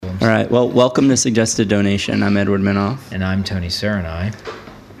All right. Well, welcome to Suggested Donation. I'm Edward Minoff. And I'm Tony Serenai.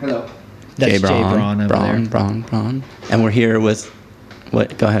 Hello. That's Jay Braun over there. Braun. And we're here with...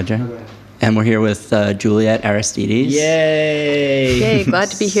 What? Go ahead, Jay. Okay. And we're here with Juliette Aristides. Yay! Yay, glad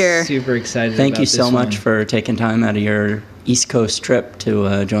to be here. Super excited Thank you about so this much one. for taking time out of your East Coast trip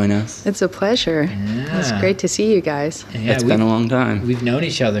to join us. It's a pleasure. Yeah. It's great to see you guys. Yeah, It's been a long time. We've known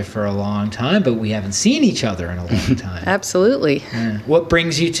each other for a long time, but we haven't seen each other in a long time. Absolutely. Yeah. What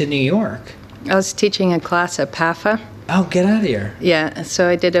brings you to New York? I was teaching a class at PAFA. Oh, get out of here. Yeah, so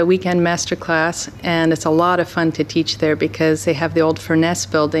I did a weekend master class, and it's a lot of fun to teach there because they have the old Furness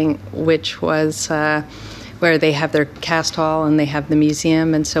building, which was where they have their cast hall and they have the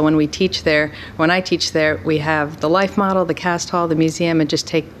museum. And so when I teach there, we have the life model, the cast hall, the museum, and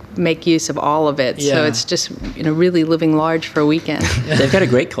just make use of all of it. Yeah. So it's just really living large for a weekend. They've got a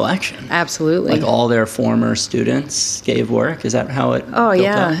great collection. Absolutely. Like all their former students gave work. Is that how it Oh, built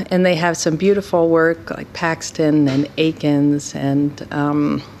yeah. up? And they have some beautiful work like Paxton and Akins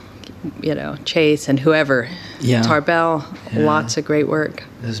and, Chase and whoever. Yeah. Tarbell, Yeah. lots of great work.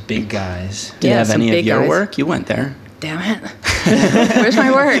 Those big guys. Do you Yeah, have some any of big your guys. work? You went there. Damn it. Where's my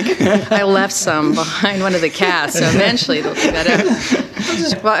work? I left some behind one of the casts, so eventually they'll take that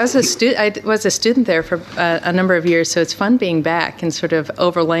out. Well, I was a student there for a number of years, so it's fun being back and sort of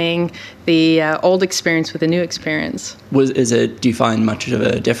overlaying the old experience with the new experience. Do you find much of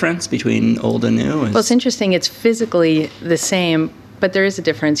a difference between old and new? Well, it's interesting. It's physically the same, but there is a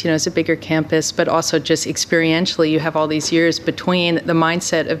difference. It's a bigger campus, but also just experientially, you have all these years between the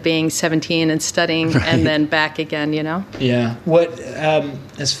mindset of being 17 and studying and then back again, Yeah. What,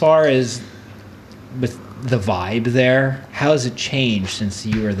 as far as with the vibe there, how has it changed since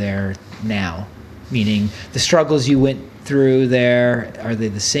you were there now? Meaning the struggles you went through there, are they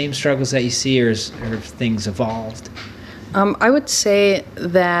the same struggles that you see, or have things evolved? I would say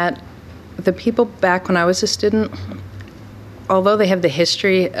that the people back when I was a student, although they have the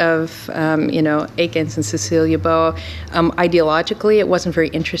history of, Akins and Cecilia Bow, ideologically it wasn't very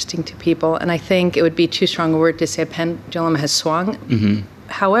interesting to people, and I think it would be too strong a word to say a pendulum has swung. Mm-hmm.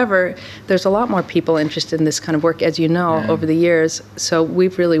 However, there's a lot more people interested in this kind of work, as you know, over the years, so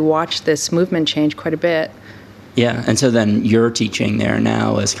we've really watched this movement change quite a bit. Yeah, and so then you're teaching there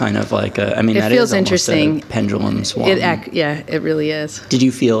now is kind of like It that feels is almost interesting. A pendulum swung. It really is. Did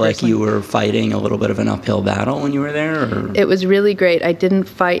you feel like you were fighting a little bit of an uphill battle when you were there? Or? It was really great. I didn't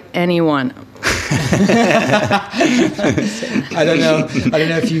fight anyone. I don't know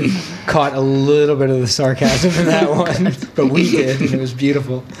if you caught a little bit of the sarcasm in that one, but we did, and it was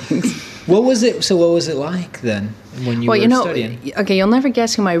beautiful. What was it? So, what was it like then when you were studying? Okay, you'll never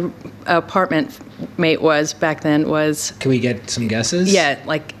guess who my apartment mate was back then. Can we get some guesses? Yeah,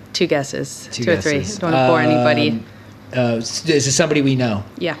 like two guesses, two or three. guesses. Don't want to bore anybody. Is it somebody we know?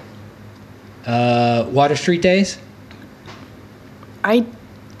 Yeah, Water Street Days? I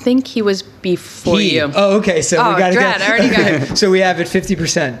think he was before you. Oh, okay. So we got to I already got it. So we have it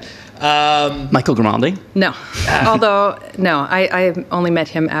 50%. Michael Grimaldi? No, although I only met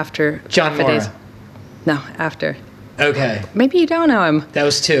him after John the days. Mora. No, after. Okay, Maybe you don't know him. that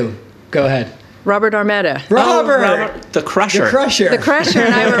was two. Go ahead. Robert Armetta. Robert, The Crusher. the Crusher. The Crusher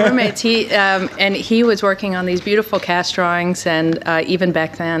and I were roommates. He was working on these beautiful cast drawings, and even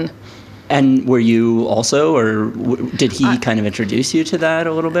back then. And were you also, or did he kind of introduce you to that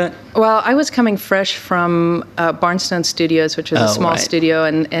a little bit? Well, I was coming fresh from Barnstone Studios, which was a small right. studio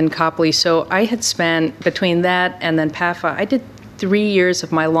in Copley. So I had spent, between that and then PAFA, I did 3 years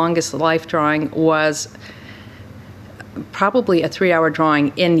of my longest life drawing was probably a 3-hour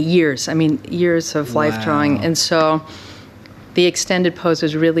drawing in years. I mean, years of life drawing. And so the extended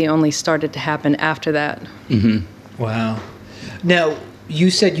poses really only started to happen after that. Mm-hmm. Wow. Now, you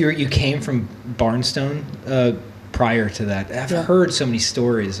said you came from Barnstone prior to that. I've heard so many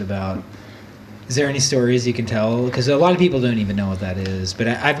stories about. Is there any stories you can tell? Because a lot of people don't even know what that is. But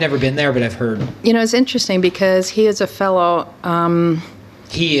I've never been there, but I've heard. It's interesting because he is a fellow.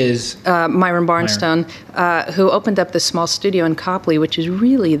 He is Myron Barnstone, who opened up this small studio in Copley, which is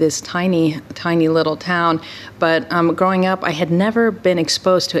really this tiny, tiny little town. But growing up, I had never been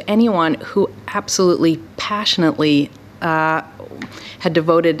exposed to anyone who absolutely passionately had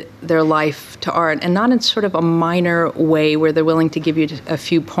devoted their life to art, and not in sort of a minor way where they're willing to give you a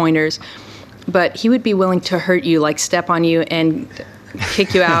few pointers, but he would be willing to hurt you, like step on you and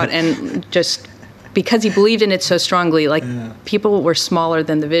kick you out, and just because he believed in it so strongly, people were smaller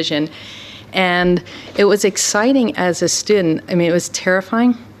than the vision. And it was exciting as a student. I mean, it was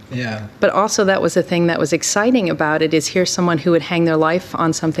terrifying Yeah. But also that was the thing that was exciting about it, is here's someone who would hang their life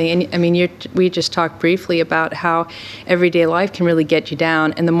on something. And I mean, we just talked briefly about how everyday life can really get you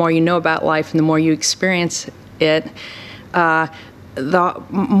down. And the more you know about life and the more you experience it, the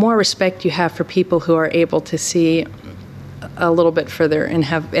more respect you have for people who are able to see a little bit further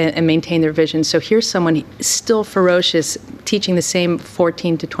and maintain their vision. So here's someone still ferocious, teaching the same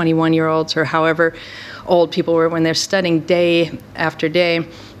 14 to 21-year-olds or however old people were when they're studying day after day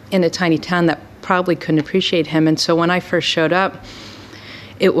in a tiny town that probably couldn't appreciate him. And so when I first showed up,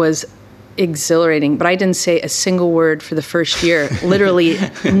 it was exhilarating. But I didn't say a single word for the first year. Literally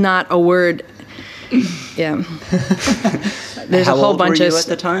not a word. Yeah. There's How a whole old bunch were you of at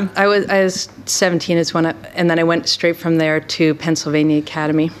the time? I was 17 is when and then I went straight from there to Pennsylvania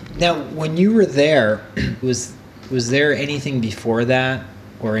Academy. Now, when you were there, was there anything before that,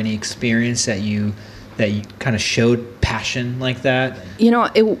 or any experience that you kind of showed passion like that? You know,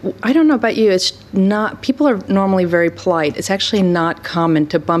 I don't know about you. It's not. People are normally very polite. It's actually not common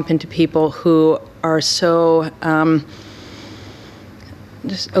to bump into people who are so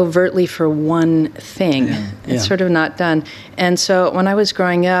just overtly for one thing. It's sort of not done. And so when I was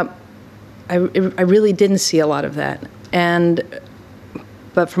growing up, I really didn't see a lot of that.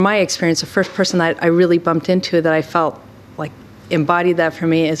 But from my experience, the first person that I really bumped into that I felt like embodied that for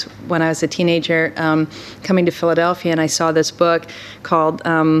me is when I was a teenager coming to Philadelphia, and I saw this book called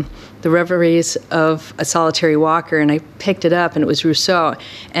The Reveries of a Solitary Walker, and I picked it up, and it was Rousseau.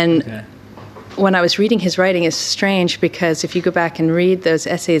 And when I was reading his writing, it's strange because if you go back and read those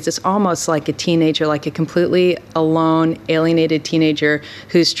essays, it's almost like a teenager, like a completely alone, alienated teenager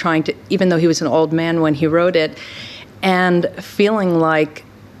who's trying to, even though he was an old man when he wrote it, and feeling like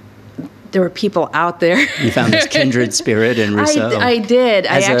there were people out there. You found this kindred spirit in Rousseau. I did.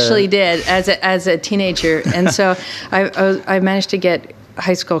 I actually did as a teenager. And so I managed to get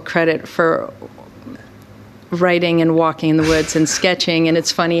high school credit for writing and walking in the woods and sketching. And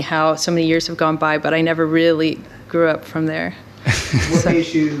it's funny how so many years have gone by, but I never really grew up from there. What made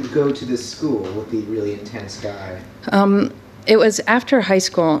you go to this school with the really intense guy? It was after high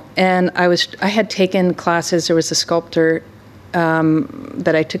school, and I had taken classes. There was a sculptor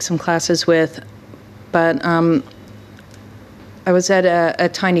that I took some classes with, but I was at a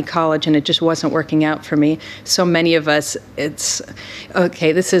tiny college, and it just wasn't working out for me. So many of us, it's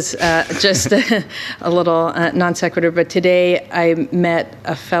okay. This is just a little non sequitur, but today I met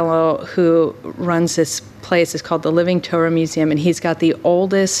a fellow who runs this place. It's called the Living Torah Museum, and he's got the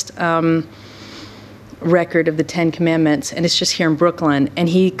oldest record of the Ten Commandments, and it's just here in Brooklyn. And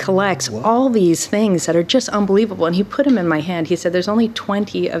he collects all these things that are just unbelievable. And he put them in my hand. He said there's only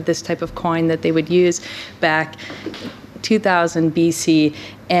 20 of this type of coin that they would use back 2000 BC.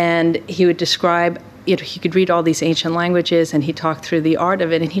 And he would describe, you know, he could read all these ancient languages, and he talked through the art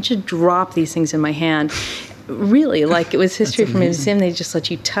of it, and he just dropped these things in my hand. Really, like it was history from a museum. They just let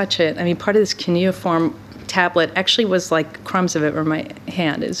you touch it. I mean, part of this cuneiform tablet actually was like crumbs of it were my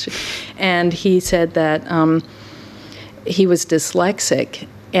hand. And he said that he was dyslexic,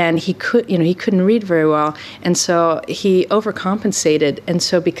 and he couldn't read very well, and so he overcompensated. And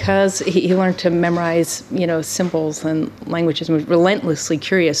so because he learned to memorize, you know, symbols and languages, and was relentlessly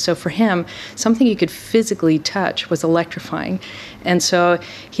curious. So for him, something you could physically touch was electrifying. And so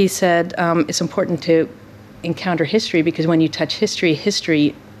he said it's important to encounter history, because when you touch history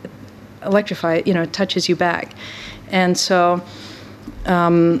touches you back. And so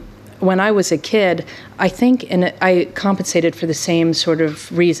when I was a kid, I think, and I compensated for the same sort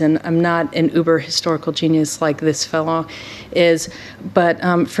of reason. I'm not an uber historical genius like this fellow is, but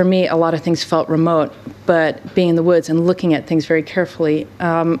for me, a lot of things felt remote. But being in the woods and looking at things very carefully,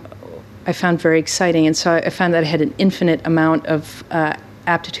 I found very exciting. And so I found that I had an infinite amount of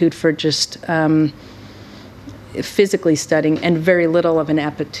aptitude for just physically studying, and very little of an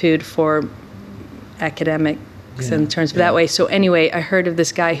aptitude for academics in terms of that way. So anyway, I heard of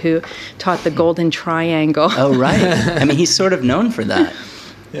this guy who taught the Golden Triangle. Oh, right. I mean, he's sort of known for that.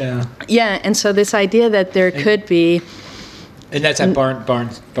 Yeah, and so this idea that there could be... And that's at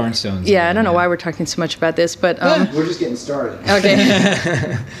Barnstone's. Yeah, I don't know why we're talking so much about this, but... We're just getting started.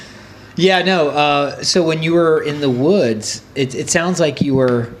 Okay. Yeah, no. So when you were in the woods, it sounds like you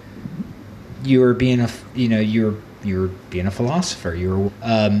were being a philosopher.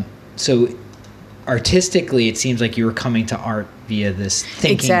 So artistically, it seems like you were coming to art via this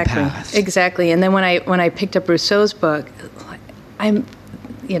thinking path. Exactly. And then when I picked up Rousseau's book,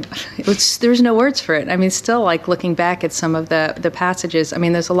 there's no words for it. I mean, still, like looking back at some of the passages, I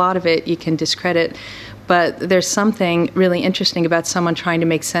mean, there's a lot of it you can discredit, but there's something really interesting about someone trying to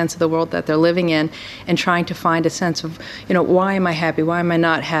make sense of the world that they're living in and trying to find a sense of, why am I happy? Why am I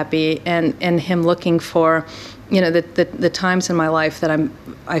not happy? And him looking for, the times in my life that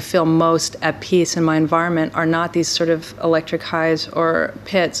I feel most at peace in my environment are not these sort of electric highs or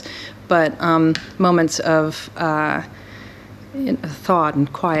pits, but moments of thought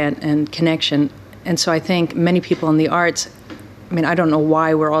and quiet and connection. And so I think many people in the arts, I don't know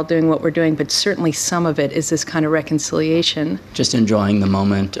why we're all doing what we're doing, but certainly some of it is this kind of reconciliation. Just enjoying the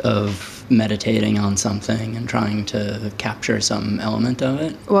moment of meditating on something and trying to capture some element of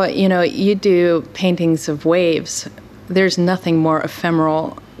it. Well, you do paintings of waves. There's nothing more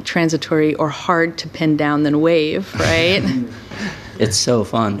ephemeral, transitory, or hard to pin down than wave, right? It's so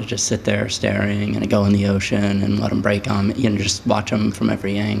fun to just sit there staring and go in the ocean and let them break on me. Just watch them from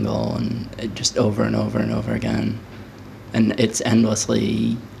every angle and just over and over and over again. And it's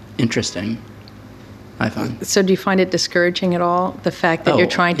endlessly interesting, I find. So do you find it discouraging at all, the fact that you're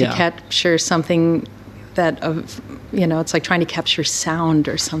trying to capture something that, it's like trying to capture sound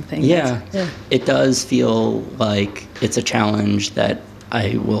or something? Yeah. It does feel like it's a challenge that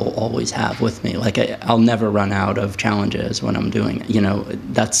I will always have with me. Like I'll never run out of challenges when I'm doing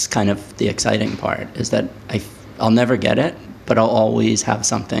it. That's kind of the exciting part, is that I'll never get it, but I'll always have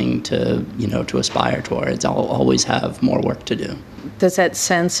something to aspire towards. I'll always have more work to do. Does that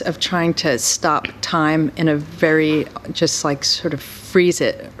sense of trying to stop time in a very, just like sort of freeze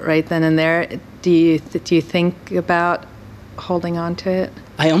it right then and there, do you think about holding on to it?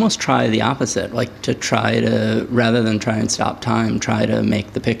 I almost try the opposite, like to try to, rather than try and stop time, try to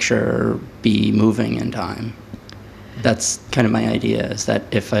make the picture be moving in time. That's kind of my idea, is that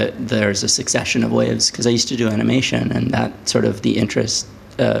if there's a succession of waves, because I used to do animation, and that sort of the interest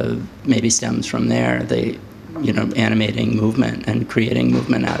maybe stems from there, animating movement and creating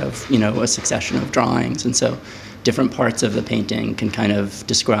movement out of, a succession of drawings. And so different parts of the painting can kind of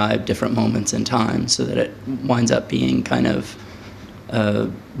describe different moments in time, so that it winds up being kind of a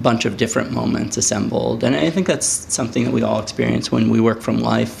bunch of different moments assembled. And I think that's something that we all experience when we work from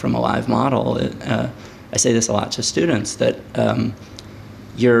life, from a live model. I say this a lot to students, that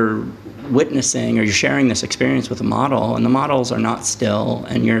you're witnessing or you're sharing this experience with a model, and the models are not still,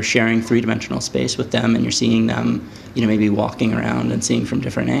 and you're sharing three-dimensional space with them, and you're seeing them, maybe walking around and seeing from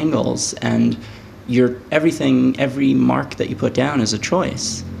different angles, and every mark that you put down is a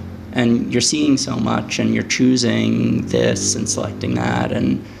choice. And you're seeing so much, and you're choosing this and selecting that,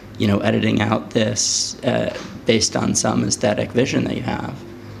 and editing out this based on some aesthetic vision that you have.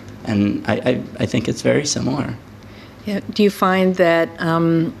 And I think it's very similar. Yeah. Do you find that?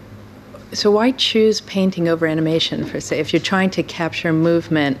 So why choose painting over animation, per se? If you're trying to capture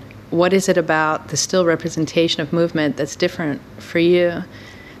movement, what is it about the still representation of movement that's different for you?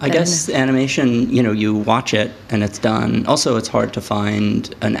 I guess animation, you watch it and it's done. Also, it's hard to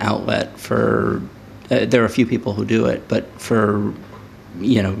find an outlet for, there are a few people who do it, but for,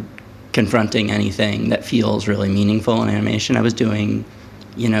 confronting anything that feels really meaningful in animation. I was doing,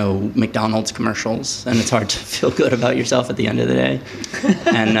 McDonald's commercials, and it's hard to feel good about yourself at the end of the day.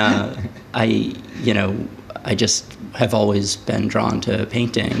 And I just have always been drawn to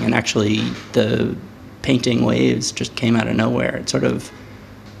painting. And actually, the painting waves just came out of nowhere. It sort of,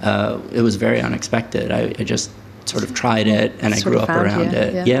 it was very unexpected. I just sort of tried it, and I grew up around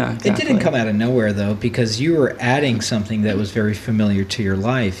it. Yeah, exactly. It didn't come out of nowhere, though, because you were adding something that was very familiar to your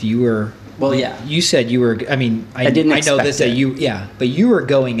life. You were... Well, yeah. You said you were... I mean, I know this, that you... Yeah, but you were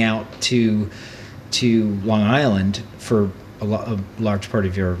going out to Long Island for a large part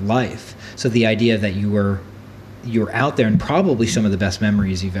of your life. So the idea that you were out there, and probably some of the best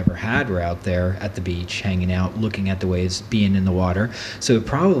memories you've ever had were out there at the beach, hanging out, looking at the waves, being in the water. So it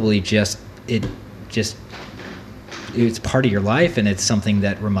probably it's part of your life, and it's something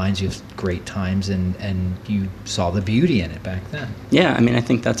that reminds you of great times, and you saw the beauty in it back then. Yeah, I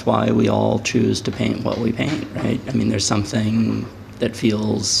think that's why we all choose to paint what we paint, right? There's something that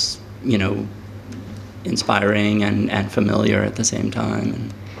feels, inspiring and familiar at the same time.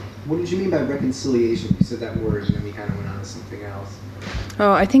 And what did you mean by reconciliation? You said that word, and then we kind of went on to something else.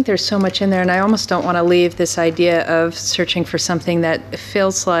 Oh, I think there's so much in there, and I almost don't want to leave this idea of searching for something that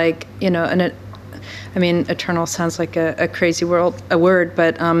feels like, eternal sounds like a crazy word,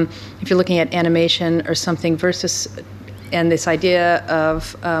 but if you're looking at animation or something and this idea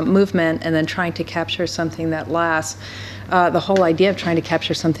of movement and then trying to capture something that lasts, the whole idea of trying to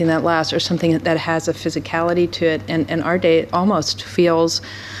capture something that lasts or something that has a physicality to it, and our day almost feels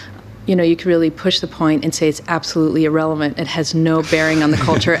you could really push the point and say it's absolutely irrelevant. It has no bearing on the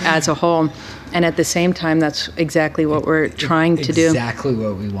culture as a whole. And at the same time, that's exactly what we're trying to do. Exactly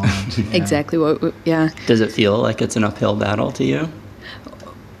what we want. Yeah. Exactly what, yeah. Does it feel like it's an uphill battle to you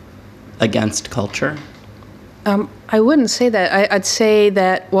against culture? I wouldn't say that. I'd say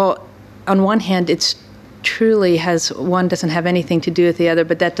that, well, on one hand, it's truly one doesn't have anything to do with the other,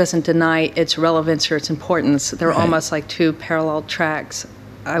 but that doesn't deny its relevance or its importance. They're almost like two parallel tracks,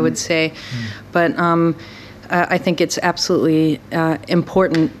 I would say. But I think it's absolutely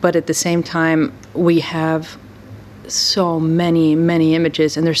important, but at the same time, we have so many, many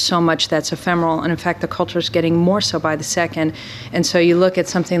images, and there's so much that's ephemeral, and in fact, the culture is getting more so by the second. And so you look at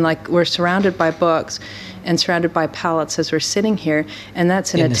something like we're surrounded by books and surrounded by palettes as we're sitting here, and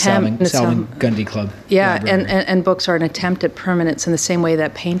that's an attempt. The Salman Gundy Club. Yeah, and books are an attempt at permanence in the same way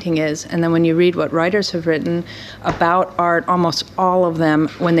that painting is. And then when you read what writers have written about art, almost all of them,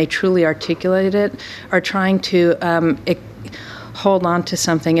 when they truly articulate it, are trying to hold on to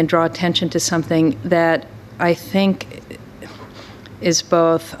something and draw attention to something that I think is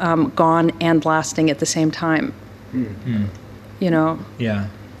both gone and lasting at the same time. Yeah.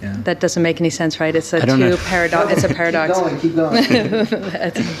 That doesn't make any sense, right? It's a paradox. It's a paradox. Keep going.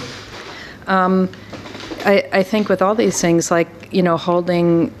 I think with all these things, like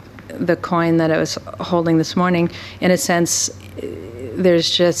holding the coin that I was holding this morning, in a sense, there's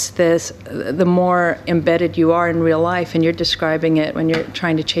just this, the more embedded you are in real life, and you're describing it when you're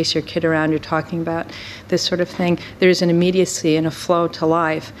trying to chase your kid around, you're talking about this sort of thing, there's an immediacy and a flow to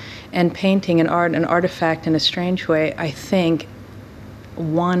life. And painting and art, an artifact in a strange way, I think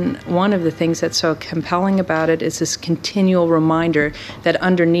one of the things that's so compelling about it is this continual reminder that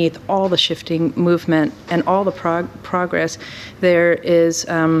underneath all the shifting movement and all the progress, there's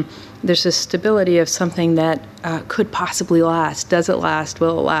a stability of something that could possibly last. Does it last?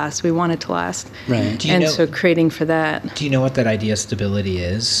 Will it last? We want it to last. Right. So creating for that. Do you know what that idea of stability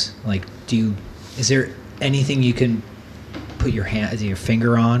is? Like, is there anything you can put your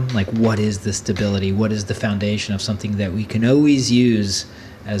finger on? Like, what is the stability? What is the foundation of something that we can always use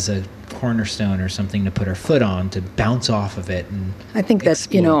as a cornerstone or something to put our foot on, to bounce off of it? And I think that,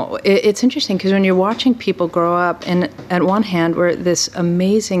 it's interesting because when you're watching people grow up, and at one hand, we're this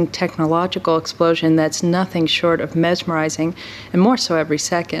amazing technological explosion that's nothing short of mesmerizing, and more so every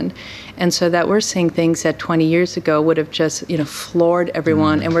second. And so that we're seeing things that 20 years ago would have just, floored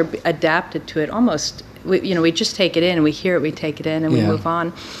everyone, and we're adapted to it almost. We just take it in, and we hear it, we take it in, and we move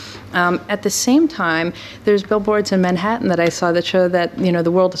on. At the same time, there's billboards in Manhattan that I saw that show that,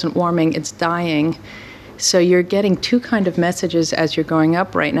 the world isn't warming, it's dying. So you're getting two kind of messages as you're growing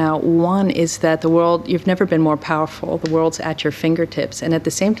up right now. One is that the world, you've never been more powerful. The world's at your fingertips. And at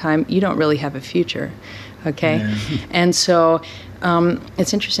the same time, you don't really have a future, okay? Yeah. And so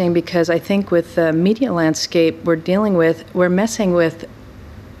it's interesting because I think with the media landscape we're messing with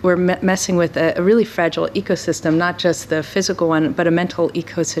a really fragile ecosystem, not just the physical one, but a mental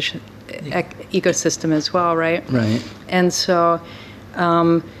ecosystem as well, right? Right. And so,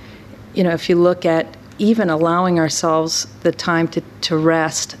 if you look at even allowing ourselves the time to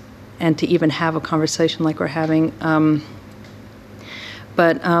rest and to even have a conversation like we're having,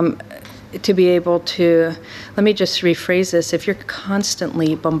 but to be able to, let me just rephrase this, if you're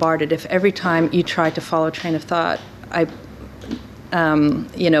constantly bombarded, if every time you try to follow a train of thought,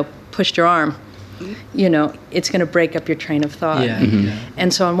 pushed your arm, it's going to break up your train of thought. Yeah. Mm-hmm. Yeah.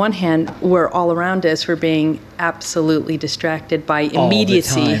 And so on one hand, we're all around us, we're being absolutely distracted by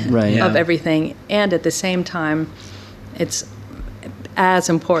immediacy of everything. And at the same time, it's as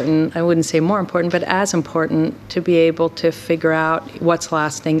important, I wouldn't say more important, but as important to be able to figure out what's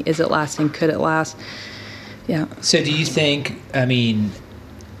lasting, is it lasting, could it last? Yeah. So do you think,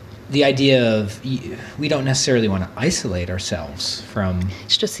 the idea of we don't necessarily want to isolate ourselves from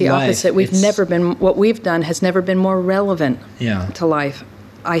it's just the life. Opposite. What we've done has never been more relevant to life,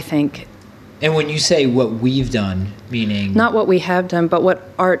 I think. And when you say what we've done, meaning not what we have done, but what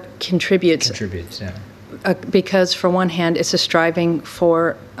art contributes, yeah. Because for one hand, it's a striving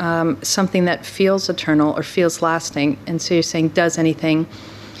for something that feels eternal or feels lasting. And so you're saying, does anything,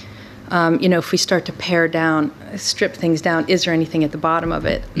 if we start to strip things down, is there anything at the bottom of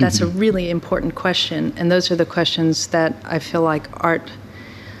it? That's a really important question. And those are the questions that I feel like art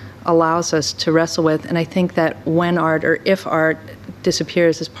allows us to wrestle with. And I think that when art, or if art,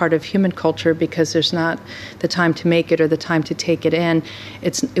 disappears as part of human culture because there's not the time to make it or the time to take it in,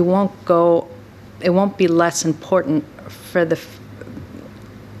 it won't be less important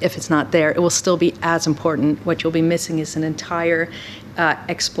if it's not there. It will still be as important. What you'll be missing is an entire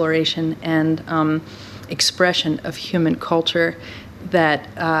exploration and expression of human culture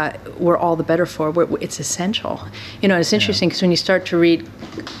that we're all the better for. It's essential. It's interesting because when you start to read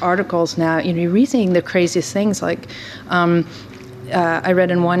articles now, you're reading the craziest things. Like I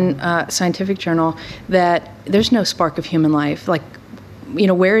read in one scientific journal that there's no spark of human life. Like,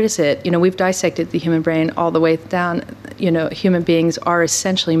 where is it? We've dissected the human brain all the way down. Human beings are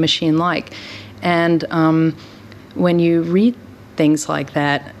essentially machine-like. And when you read things like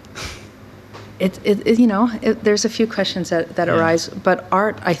that, there's a few questions that arise, but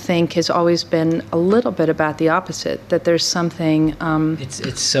art, I think, has always been a little bit about the opposite. That there's something.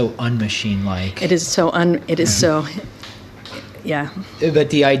 It's so unmachine-like. It is so so. Yeah. But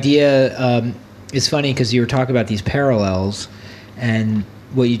the idea is funny because you were talking about these parallels, and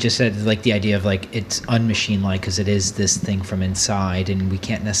what you just said is like the idea of like it's unmachine-like because it is this thing from inside, and we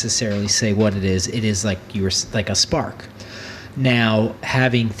can't necessarily say what it is. It is like like a spark. Now,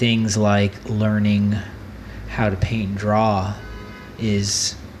 having things like learning how to paint and draw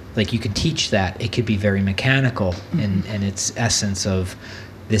is like you can teach that. It could be very mechanical in its essence of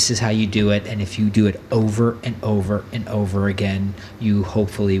this is how you do it, and if you do it over and over and over again, you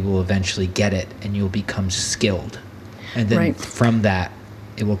hopefully will eventually get it and you'll become skilled. And then from that,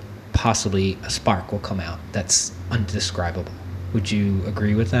 it will possibly, a spark will come out that's undescribable. Would you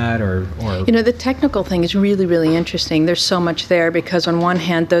agree with that, or? The technical thing is really, really interesting. There's so much there because on one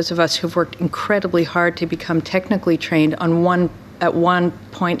hand, those of us who've worked incredibly hard to become technically trained at one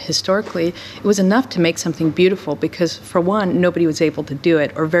point historically, it was enough to make something beautiful because, for one, nobody was able to do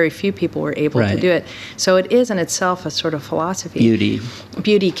it, or very few people were able to do it. So it is in itself a sort of philosophy.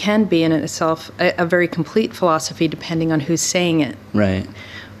 Beauty can be in itself a very complete philosophy depending on who's saying it. Right.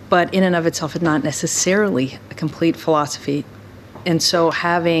 But in and of itself, it's not necessarily a complete philosophy. And so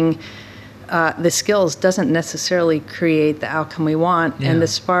having the skills doesn't necessarily create the outcome we want. Yeah. And the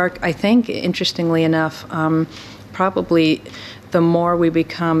spark, I think, interestingly enough, probably the more we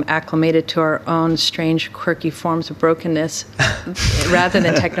become acclimated to our own strange, quirky forms of brokenness, rather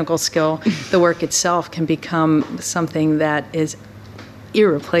than technical skill, the work itself can become something that is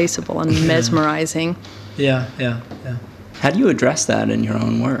irreplaceable and mesmerizing. Yeah. How do you address that in your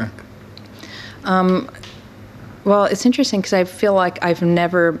own work? Well, it's interesting because I feel like I've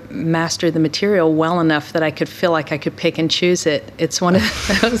never mastered the material well enough that I could feel like I could pick and choose it. It's one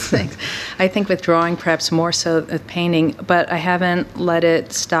of those things. I think with drawing, perhaps more so with painting, but I haven't let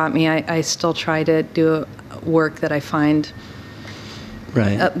it stop me. I still try to do work that I find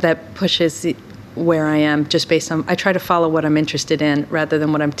that pushes where I am just based on, I try to follow what I'm interested in rather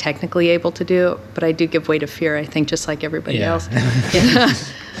than what I'm technically able to do, but I do give way to fear, I think, just like everybody else.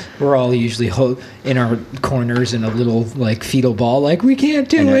 We're all usually in our corners in a little like fetal ball, like we can't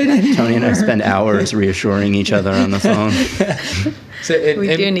do it. Tony and I spend hours reassuring each other on the phone.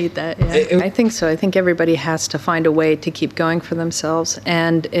 We do need that. Yeah. I think so. I think everybody has to find a way to keep going for themselves,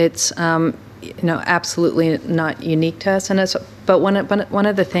 and it's absolutely not unique to us. But one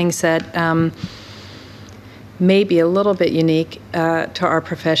of the things that may be a little bit unique to our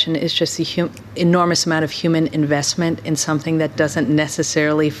profession is just the enormous amount of human investment in something that doesn't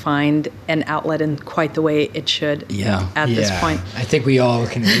necessarily find an outlet in quite the way it should at this point. I think we all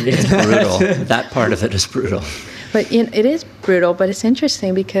can agree. It's brutal. That part of it is brutal. But it is brutal, but it's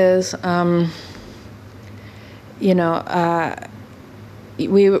interesting because, you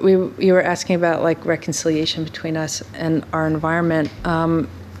were asking about like reconciliation between us and our environment.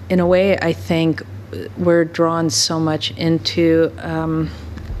 In a way, I think we're drawn so much into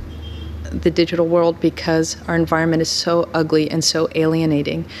the digital world because our environment is so ugly and so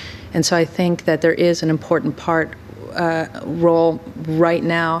alienating. And so I think that there is an important role right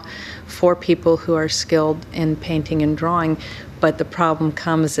now for people who are skilled in painting and drawing. But the problem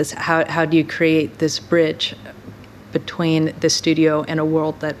comes is how do you create this bridge between the studio and a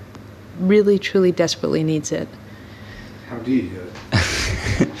world that really, truly, desperately needs it? How do you do it?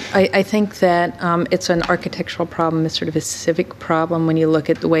 I think that it's an architectural problem. It's sort of a civic problem when you look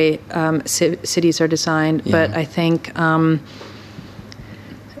at the way cities are designed. Yeah. But I think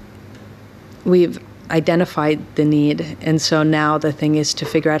we've identified the need, and so now the thing is to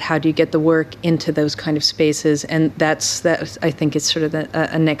figure out how do you get the work into those kind of spaces, and that I think is sort of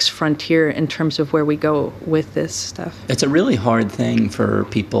a next frontier in terms of where we go with this stuff. It's a really hard thing for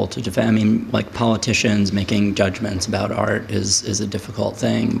people to defend. I mean, like politicians making judgments about art is a difficult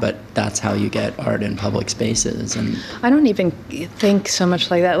thing, but that's how you get art in public spaces. And I don't even think so much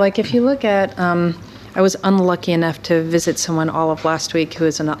like that. Like if you look at I was unlucky enough to visit someone all of last week who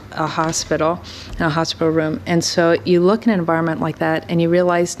was in a hospital room. And so you look in an environment like that and you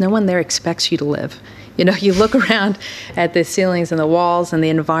realize no one there expects you to live. You look around at the ceilings and the walls and the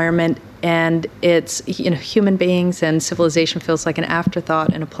environment, and it's, human beings and civilization feels like an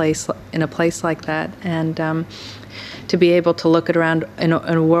afterthought in a place like that. And to be able to look around in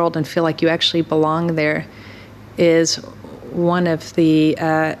a world and feel like you actually belong there is one of the,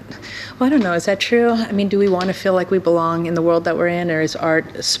 I don't know, is that true? I mean, do we want to feel like we belong in the world that we're in, or is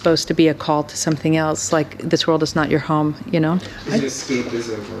art supposed to be a call to something else, like this world is not your home, Is it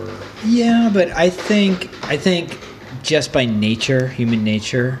escapism or... Yeah, but I think just by nature, human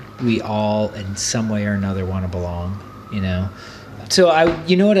nature, we all in some way or another want to belong, So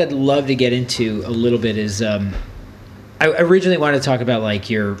what I'd love to get into a little bit is, I originally wanted to talk about like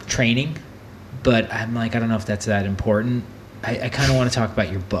your training, but I'm like, I don't know if that's that important. I kind of want to talk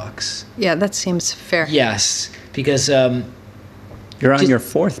about your books. Yeah, that seems fair. Yes, because you're on your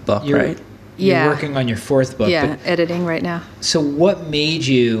fourth book, right? You're working on your fourth book. Yeah, editing right now. So what made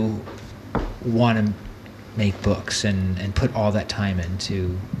you want to make books and put all that time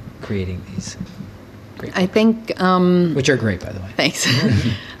into creating these great books? I think... which are great, by the way. Thanks.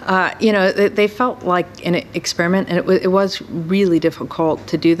 They felt like an experiment, and it was really difficult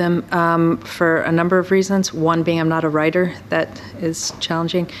to do them for a number of reasons. One being I'm not a writer. That is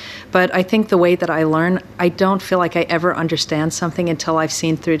challenging. But I think the way that I learn, I don't feel like I ever understand something until I've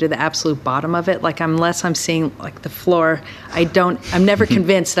seen through to the absolute bottom of it. Like unless I'm seeing like the floor, I'm never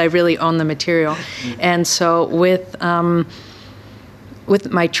convinced that I really own the material. And so with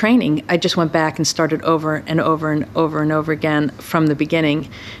my training, I just went back and started over and over and over and over again from the beginning.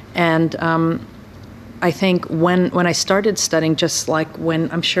 And I think when I started studying, just like when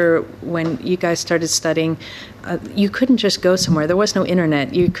you guys started studying, you couldn't just go somewhere. There was no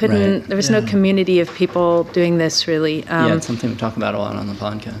internet. You couldn't. Right. There was no community of people doing this really. It's something we talk about a lot on the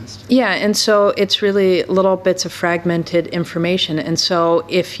podcast. Yeah, and so it's really little bits of fragmented information. And so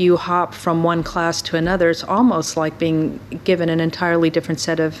if you hop from one class to another, it's almost like being given an entirely different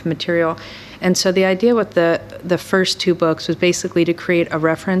set of material. And so the idea with the first two books was basically to create a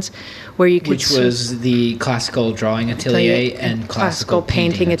reference where you could... Which was the classical drawing atelier and classical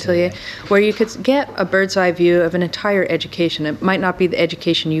painting atelier. Where you could get a bird's eye view of an entire education. It might not be the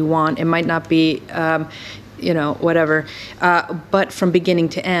education you want. It might not be... whatever, but from beginning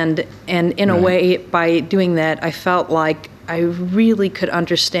to end. And in a way, by doing that, I felt like I really could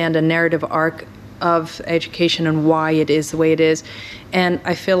understand a narrative arc of education and why it is the way it is. And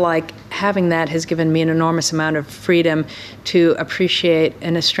I feel like having that has given me an enormous amount of freedom to appreciate,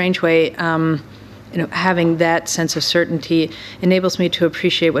 in a strange way, having that sense of certainty enables me to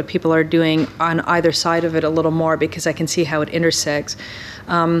appreciate what people are doing on either side of it a little more, because I can see how it intersects.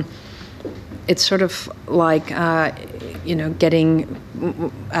 It's sort of like, I'm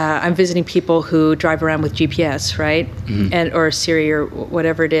visiting people who drive around with GPS, right? Mm-hmm. Or Siri or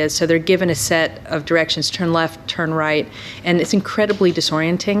whatever it is. So they're given a set of directions, turn left, turn right. And it's incredibly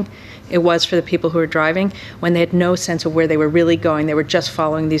disorienting. It was for the people who were driving when they had no sense of where they were really going. They were just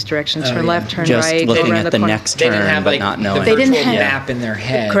following these directions, turn left, turn just right, looking go around at the corner. next turn, but not knowing. They didn't have a map in their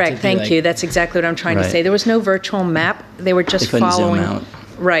head. Correct, thank you. That's exactly what I'm trying to say. There was no virtual map. They were just following. Zoom out.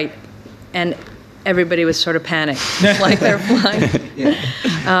 Right. And everybody was sort of panicked, like they're flying.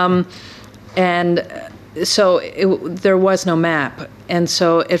 So there was no map. And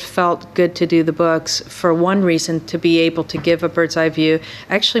so it felt good to do the books for one reason, to be able to give a bird's eye view.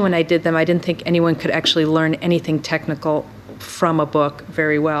 Actually, when I did them, I didn't think anyone could actually learn anything technical from a book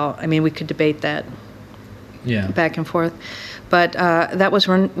very well. I mean, we could debate that back and forth. But that was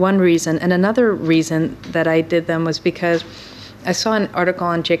one reason. And another reason that I did them was because I saw an article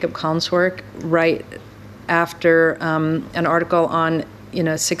on Jacob Collins' work right after an article on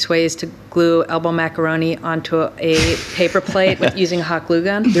 6 ways to glue elbow macaroni onto a paper plate using a hot glue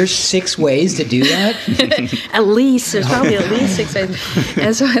gun. There's 6 ways to do that? There's probably at least 6 ways.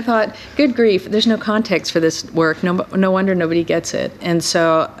 And so I thought, good grief, there's no context for this work. No wonder nobody gets it. And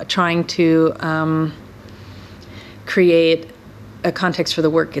so trying to create a context for the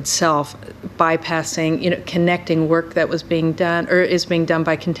work itself, bypassing, connecting work that was being done or is being done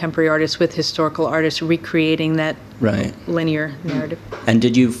by contemporary artists with historical artists, recreating that linear narrative. And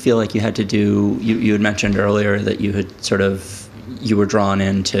did you feel like you had to do, you had mentioned earlier that you had you were drawn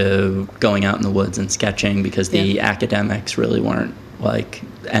into going out in the woods and sketching because the academics really weren't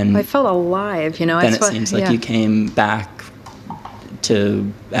and I felt alive, Then it seems like you came back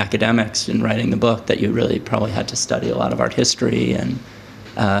to academics in writing the book, that you really probably had to study a lot of art history and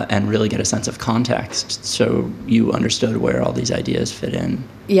really get a sense of context, so you understood where all these ideas fit in.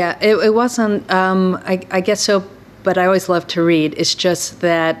 Yeah, it wasn't, I guess so, but I always loved to read. It's just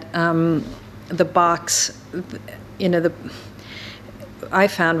that the box, I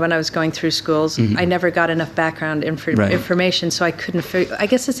found when I was going through schools, I never got enough background information, so I couldn't. I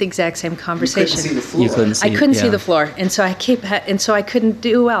guess it's the exact same conversation. You couldn't see the floor. You couldn't see, I couldn't see the floor, and so I couldn't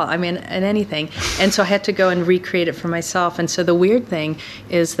do well. I mean, in anything, and so I had to go and recreate it for myself. And so the weird thing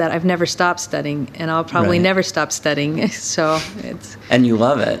is that I've never stopped studying, and I'll probably never stop studying. So it's. And you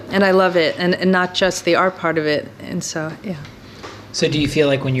love it. And I love it, and not just the art part of it. And so So do you feel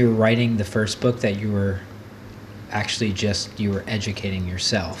like when you were writing the first book that you were actually you were educating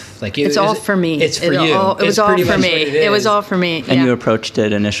yourself? Like it's all for me. It's for you. It was all for me. It was all for me. And you approached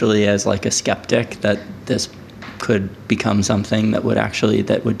it initially as like a skeptic that this could become something that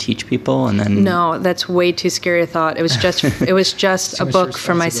would teach people, and then no, that's way too scary a thought. It was just a book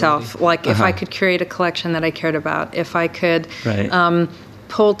for myself. Like if I could curate a collection that I cared about, if I could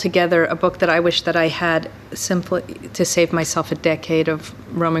pull together a book that I wish that I had simply to save myself a decade of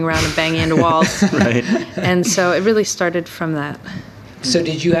roaming around and banging into walls. Right. And so it really started from that. So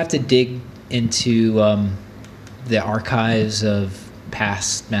did you have to dig into the archives of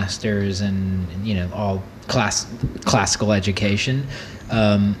past masters and all classical education?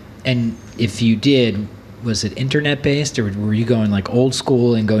 And if you did, was it internet based, or were you going like old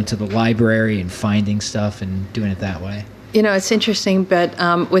school and going to the library and finding stuff and doing it that way? It's interesting,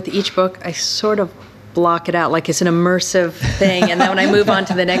 but with each book, I sort of block it out like it's an immersive thing, and then when I move on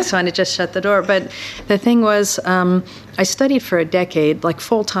to the next one, it just shut the door. But the thing was, I studied for a decade, like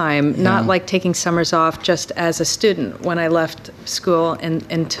full time, not like taking summers off, just as a student when I left school and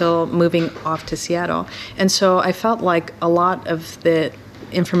until moving off to Seattle. And so I felt like a lot of the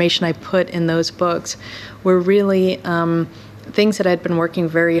information I put in those books were really things that I'd been working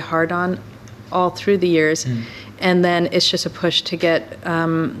very hard on all through the years. And then it's just a push to get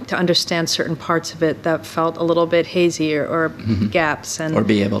to understand certain parts of it that felt a little bit hazy or gaps, or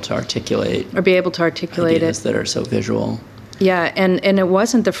be able to articulate ideas that are so visual. Yeah, and it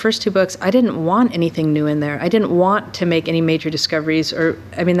wasn't the first two books. I didn't want anything new in there. I didn't want to make any major discoveries,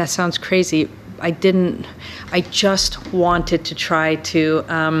 that sounds crazy. I just wanted to try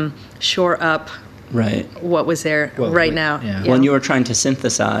to shore up what was there now. Yeah. Well, and you were trying to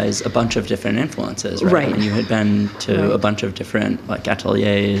synthesize a bunch of different influences, right? I mean, you had been to a bunch of different like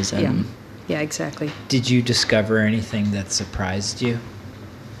ateliers and... Yeah, exactly. Did you discover anything that surprised you?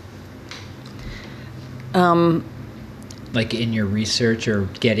 Like in your research or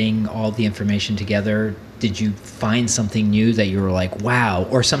getting all the information together, did you find something new that you were like, wow,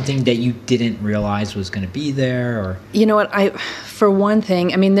 or something that you didn't realize was going to be there? Or you know what? For one thing,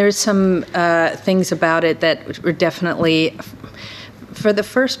 there's some things about it that were definitely, for the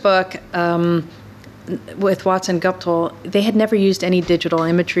first book, with Watson Guptill, they had never used any digital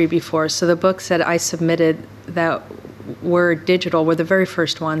imagery before. So the books that I submitted that were digital were the very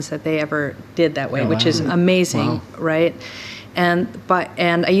first ones that they ever did that way, which is amazing, right? And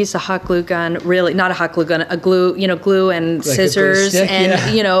I used a hot glue gun, really not a hot glue gun, a glue, glue and like scissors,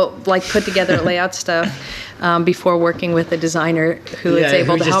 and like put together layout stuff before working with a designer who is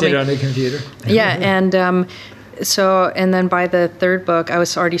able to help me. Yeah, who just did it on the computer. Yeah, and then by the third book, I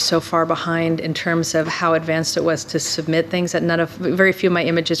was already so far behind in terms of how advanced it was to submit things that very few of my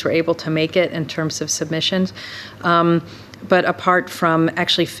images were able to make it in terms of submissions. But apart from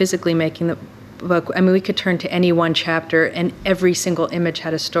actually physically making the book, we could turn to any one chapter and every single image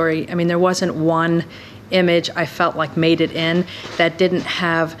had a story. There wasn't one image I felt like made it in that didn't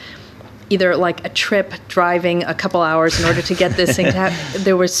have either like a trip driving a couple hours in order to get this thing to happen.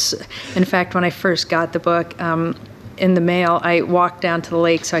 There was, in fact, when I first got the book in the mail, I walked down to the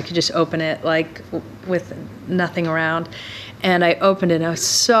lake so I could just open it like with nothing around. And I opened it and I was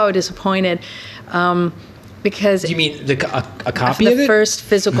so disappointed. Because you mean a copy of it? The first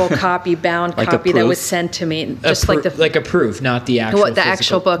physical copy, bound like copy that was sent to me, just like a proof, not the actual. The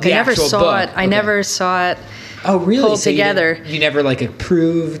actual book. I never saw it. I never saw it. Oh, really? Pulled together. You never like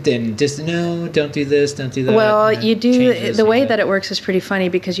approved and just no, don't do this, don't do that. Well, you do. The way that it works is pretty funny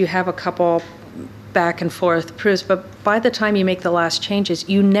because you have a couple back and forth proofs, but by the time you make the last changes,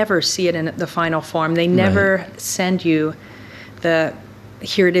 you never see it in the final form. They never send you the.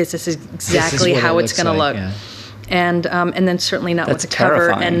 Here it is. This is exactly how it's going to look. Yeah. And then certainly not with the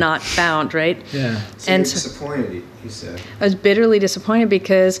cover and not bound, right? Yeah. So you're disappointed, you said. I was bitterly disappointed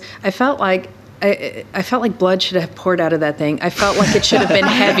because I felt like blood should have poured out of that thing. I felt like it should have been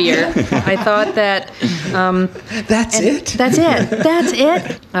heavier. I thought that... That's it? That's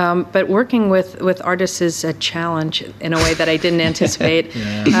it. But working with artists is a challenge in a way that I didn't anticipate.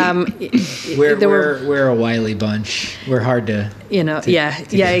 We're a wily bunch. We're hard to...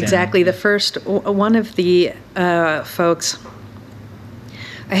 exactly. The first... One of the folks...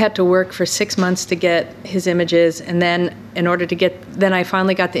 I had to work for 6 months to get his images, and then in order to get, then I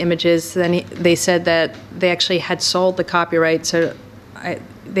finally got the images. Then they said that they actually had sold the copyright, so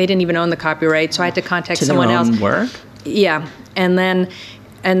they didn't even own the copyright. So I had to contact To someone their else. own work? Yeah, and then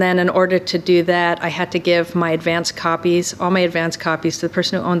in order to do that, I had to give my advance copies, all my advance copies, to the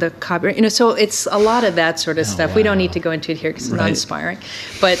person who owned the copyright. You know, so it's a lot of that sort of stuff. We don't need to go into it here because it's not Right. inspiring.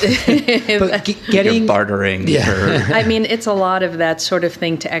 But, But You're getting bartering for... I mean, it's a lot of that sort of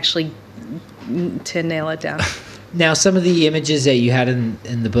thing to actually to nail it down. now some of the images that you had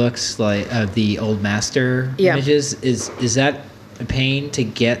in the books, like the old master Yeah. images, is that a pain to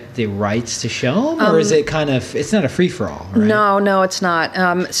get the rights to show them, or is it kind of, it's not a free for all, right? No, it's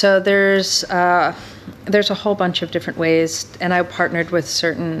not. So there's a whole bunch of different ways, and I partnered with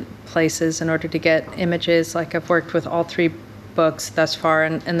certain places in order to get images. Like I've worked with all 3 books thus far,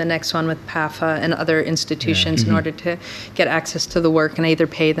 and the next one with PAFA and other institutions in order to get access to the work, and I either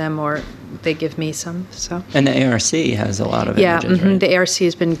pay them or they give me some. So And the ARC has a lot of yeah, images, right? the ARC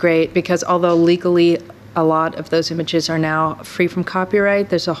has been great because although legally a lot of those images are now free from copyright,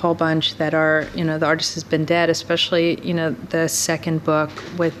 there's a whole bunch that are, you know, the artist has been dead, especially, you know, the second book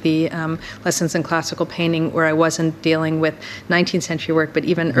with the Lessons in Classical Painting, where I wasn't dealing with 19th century work, but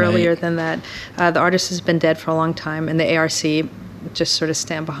even earlier than that. The artist has been dead for a long time, and the ARC just sort of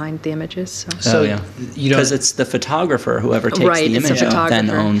stand behind the images. So. So yeah. you don't, Because it's the photographer, whoever takes Right, the it's the image out, then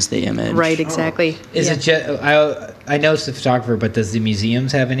photographer. owns the image. Right, exactly. is Yeah. it just, I know it's the photographer, but does the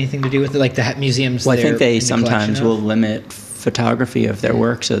museums have anything to do with it? Like the museums, Well, I think they're they in the sometimes collection will of? limit photography of their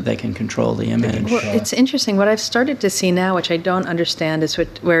work so that they can control the image. Well, it's interesting. What I've started to see now, which I don't understand, is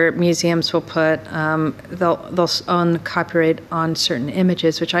where museums will put they'll own copyright on certain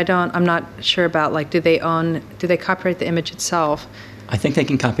images, which I'm not sure about. Like, do they copyright the image itself? I think they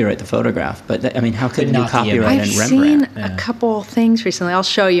can copyright the photograph, but I mean, how could you not the image. copyright I've in seen Rembrandt? a couple things recently. I'll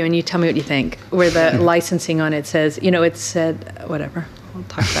show you, and you tell me what you think. Where the licensing on it says, you know, it said whatever. We'll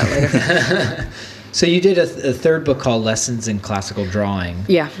talk about it later. So you did a third book called Lessons in Classical Drawing.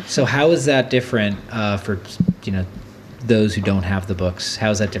 Yeah. So how is that different for, you know, those who don't have the books? How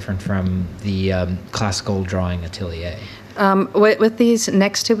is that different from the Classical Drawing Atelier? With these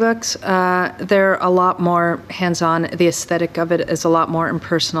next 2 books, they're a lot more hands-on. The aesthetic of it is a lot more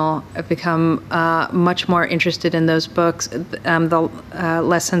impersonal. I've become much more interested in those books, the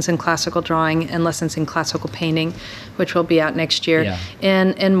Lessons in Classical Drawing and Lessons in Classical Painting, which will be out next year, Yeah.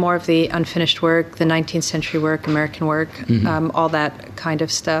 and more of the unfinished work, the 19th century work, American work, all that kind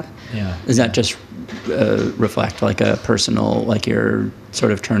of stuff. Yeah. Does that just reflect like a personal, like you're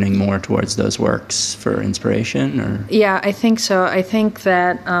sort of turning more towards those works for inspiration, or? Yeah, I think so. I think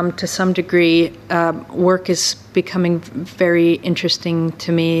that to some degree, work is becoming very interesting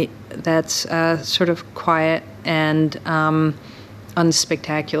to me. That's sort of quiet and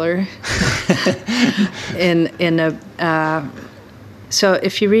unspectacular. So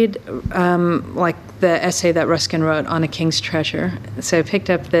if you read like the essay that Ruskin wrote on a king's treasure, so I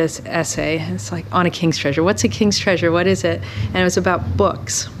picked up this essay. It's like, on a king's treasure. What's a king's treasure? What is it? And it was about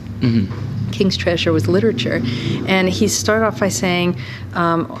books. King's treasure was literature. And he started off by saying,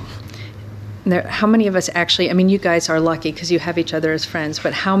 how many of us actually, I mean, you guys are lucky because you have each other as friends,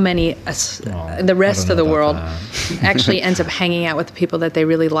 but how many, the rest of the world, actually ends up hanging out with the people that they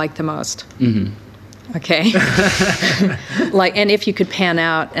really like the most? Okay. Like, and if you could pan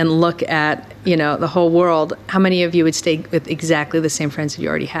out and look at, you know, the whole world, how many of you would stay with exactly the same friends that you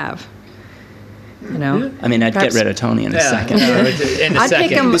already have? You know? I mean, I'd Perhaps- get rid of Tony in a second. In a I'd pick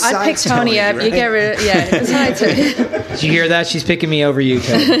second. him. I'd pick Besides Tony Tony, up. You right? get rid of, yeah. Besides, Did you hear that? She's picking me over you,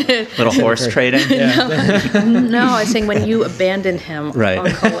 Tony. Little horse trading. no, I was saying when you abandon him, Right.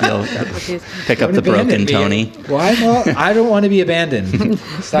 I'll call it. You'll pick up the broken Tony. Why? Well, I don't want to be abandoned.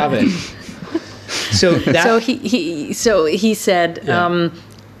 Stop it. So that. So he said, Yeah.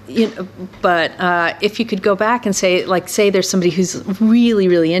 you know, but if you could go back and say there's somebody who's really,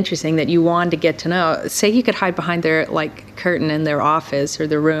 really interesting that you wanted to get to know, say you could hide behind their like curtain in their office or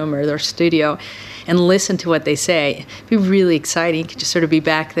their room or their studio and listen to what they say. It'd be really exciting. You could just sort of be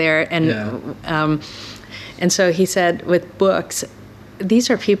back there. And so he said with books,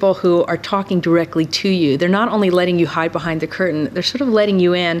 these are people who are talking directly to you. They're not only letting you hide behind the curtain, they're sort of letting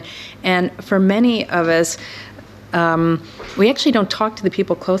you in. And for many of us, we actually don't talk to the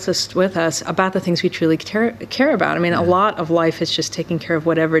people closest with us about the things we truly care about. I mean, a lot of life is just taking care of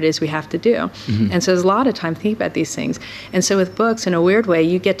whatever it is we have to do. And so there's a lot of time thinking about these things. And so with books, in a weird way,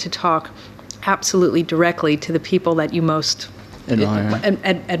 you get to talk absolutely directly to the people that you most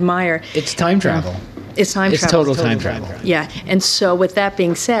admire. It's time travel. It's time It's travel. total time travel. Yeah, and so with that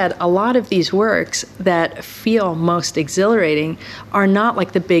being said, a lot of these works that feel most exhilarating are not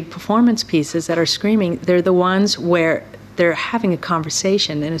like the big performance pieces that are screaming. They're the ones where they're having a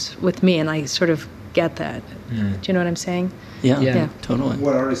conversation, and it's with me, and I sort of get that. Do you know what I'm saying? Yeah, totally.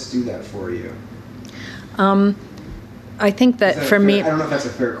 What artists do that for you? I think that for me, I don't know if that's a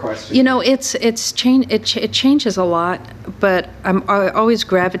fair question. you know, it's change. It changes a lot, but I always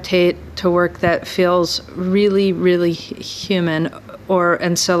gravitate to work that feels really, really human.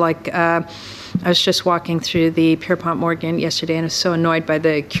 And so like I was just walking through the Pierpont Morgan yesterday, and I was so annoyed by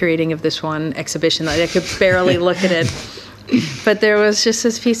the curating of this one exhibition that I could barely look at it. But there was just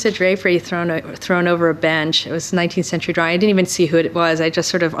this piece of drapery thrown over a bench. It was 19th century drawing. I didn't even see who it was. I just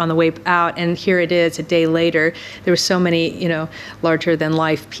sort of on the way out, and here it is a day later. There were so many, larger than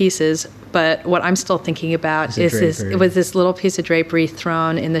life pieces. But what I'm still thinking about is this little piece of drapery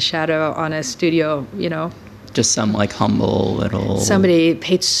thrown in the shadow on a studio, Just some like humble little. Somebody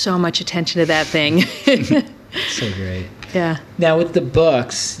paid so much attention to that thing. So great. Yeah. Now with the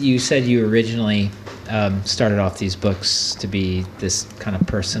books, you said you originally started off these books to be this kind of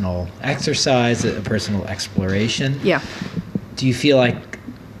personal exercise, a personal exploration. Yeah. Do you feel like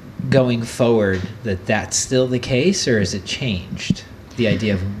going forward that that's still the case, or has it changed, the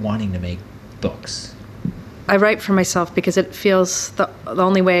idea of wanting to make books? I write for myself because it feels the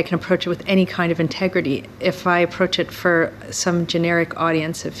only way I can approach it with any kind of integrity. If I approach it for some generic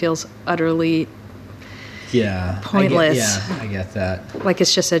audience, it feels utterly pointless. I get that. Like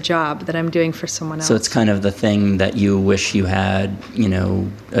it's just a job that I'm doing for someone else. So it's kind of the thing that you wish you had,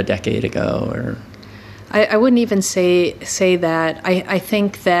 a decade ago, or. I wouldn't even say that. I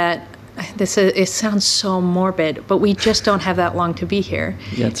think that it sounds so morbid, but we just don't have that long to be here.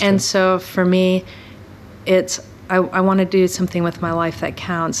 Yeah, that's and true. so for me, I want to do something with my life that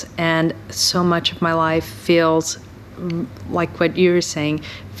counts, and so much of my life feels like what you were saying,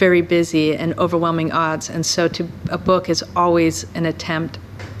 very busy and overwhelming odds. And so a book is always an attempt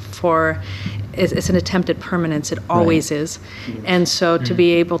it's an attempt at permanence. It always is. And so to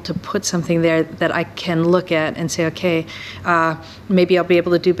be able to put something there that I can look at and say, okay, maybe I'll be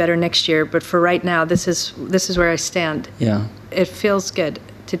able to do better next year, but for right now, this is where I stand. Yeah. It feels good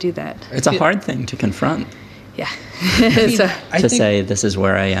to do that. It's a hard thing to confront. Yeah. To say this is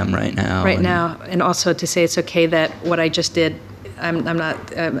where I am right now. And also to say it's okay that what I just did, I'm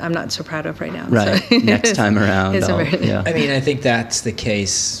not so proud of right now. Right. So. Next time around. I mean, I think that's the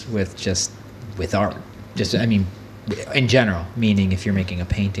case with art. In general, meaning if you're making a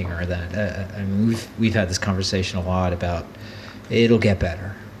painting or that. We've had this conversation a lot about it'll get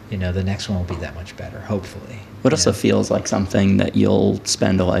better. The next one will be that much better, hopefully. What also feels like something that you'll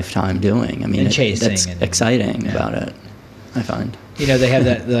spend a lifetime doing. I mean, that's exciting about it, I find. They have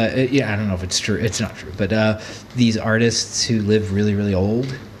that. I don't know if it's true. It's not true, but these artists who live really, really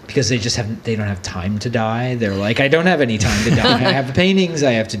old because they don't have time to die. They're like, I don't have any time to die. I have paintings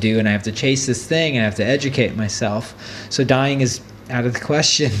I have to do, and I have to chase this thing, and I have to educate myself. So dying is out of the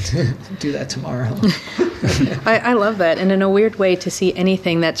question. Do that tomorrow. I love that. And in a weird way, to see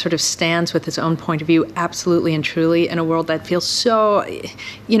anything that sort of stands with its own point of view absolutely and truly in a world that feels so,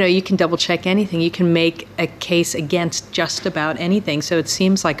 you can double check anything. You can make a case against just about anything. So it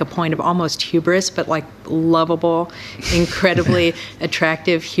seems like a point of almost hubris, but like lovable, incredibly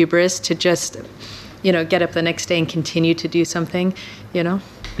attractive hubris to just, get up the next day and continue to do something, Yeah.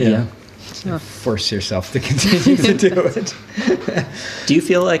 So. Force yourself to continue to do it. Do you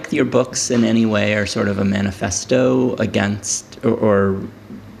feel like your books in any way are sort of a manifesto against or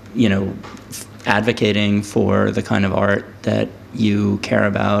advocating for the kind of art that you care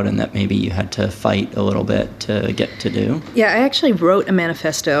about and that maybe you had to fight a little bit to get to do? Yeah, I actually wrote a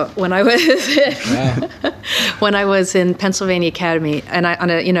manifesto when I was in Pennsylvania Academy, and on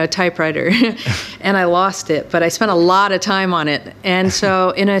a typewriter, and I lost it. But I spent a lot of time on it, and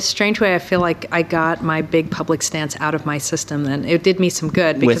so in a strange way, I feel like I got my big public stance out of my system. Then it did me some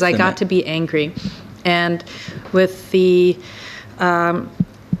good because I got to be angry, and with the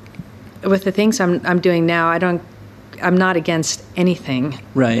things I'm doing now, I'm not against anything.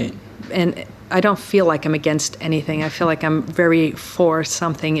 Right. And I don't feel like I'm against anything. I feel like I'm very for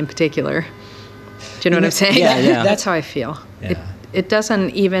something in particular. Do you know what I'm saying? Yeah. That's how I feel. Yeah. It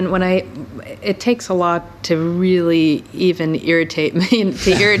doesn't even, it takes a lot to really even irritate me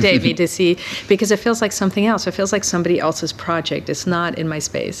to see, because it feels like something else. It feels like somebody else's project. It's not in my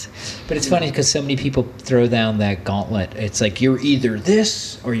space. But it's funny because so many people throw down that gauntlet. It's like you're either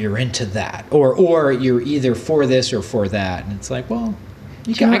this or you're into that, or you're either for this or for that. And it's like, well,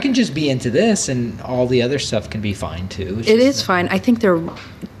 I can just be into this, and all the other stuff can be fine too. It is fine. I think they're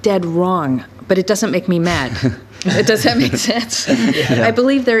dead wrong, but it doesn't make me mad. Does that make sense? I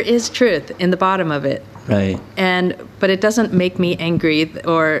believe there is truth in the bottom of it. Right. But it doesn't make me angry,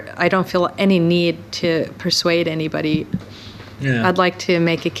 or I don't feel any need to persuade anybody. Yeah. I'd like to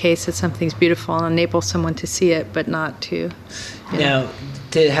make a case that something's beautiful and enable someone to see it, but not to. Now,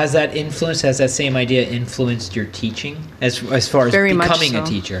 has that same idea influenced your teaching as far as Very much becoming so. a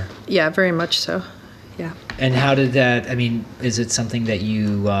teacher? Yeah, very much so. Yeah. And how did that? I mean, is it something that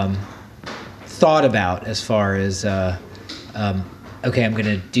you thought about as far as okay, I'm going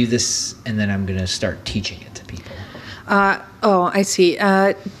to do this, and then I'm going to start teaching it to people? I see.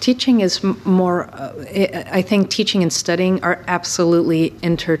 Teaching is more, I think teaching and studying are absolutely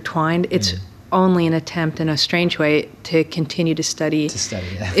intertwined. It's only an attempt in a strange way to continue to study.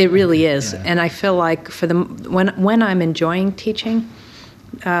 Yeah. It really is. Yeah. And I feel like when I'm enjoying teaching,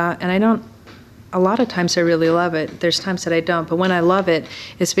 and I don't, a lot of times I really love it. There's times that I don't, but when I love it,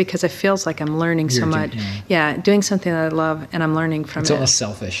 it's because it feels like I'm learning so much. Yeah, doing something that I love and I'm learning from it. It's almost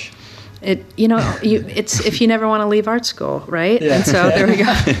selfish. It's if you never want to leave art school, right? Yeah. And so there we go.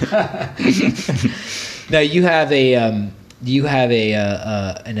 Now you have an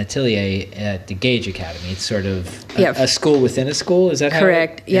atelier at the Gage Academy. It's sort of a school within a school. Is that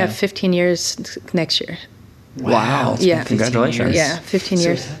correct? how? 15 years next year. Wow. Yeah. Congratulations. Yeah, 15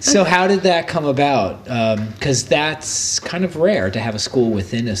 years. So how did that come about? Because that's kind of rare to have a school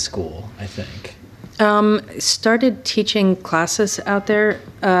within a school, I think. Started teaching classes out there,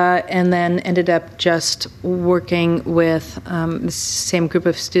 and then ended up just working with the same group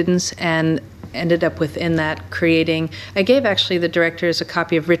of students, and ended up within that creating. I gave actually the directors a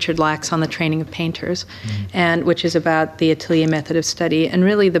copy of Richard Lack's On the Training of Painters, and which is about the atelier method of study. And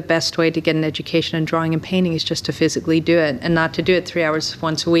really, the best way to get an education in drawing and painting is just to physically do it, and not to do it 3 hours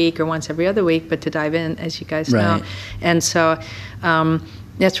once a week or once every other week, but to dive in, as you guys know. Right. And so.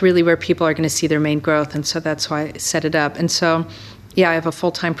 That's really where people are going to see their main growth, and so that's why I set it up. And so, yeah, I have a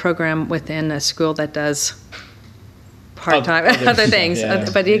full-time program within a school that does part-time other things,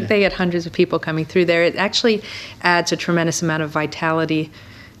 but they get hundreds of people coming through there. It actually adds a tremendous amount of vitality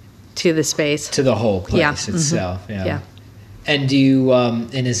to the space, to the whole place itself. Mm-hmm. Yeah. And do you?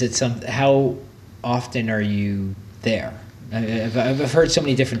 And is it how often are you there? I've heard so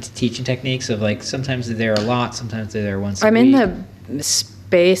many different teaching techniques of like sometimes they're there a lot, sometimes they're there once a week. I'm in the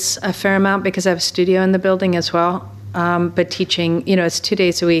space a fair amount because I have a studio in the building as well. But teaching, it's 2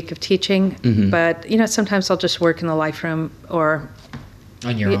 days a week of teaching. Mm-hmm. But, sometimes I'll just work in the life room or...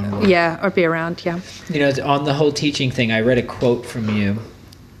 On your own work. Yeah, or be around, yeah. On the whole teaching thing, I read a quote from you.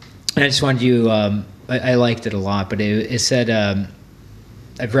 And I just wanted you... I liked it a lot, but it said...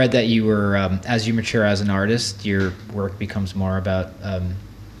 I've read that you were... as you mature as an artist, your work becomes more about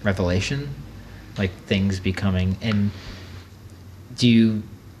revelation. Like things becoming... And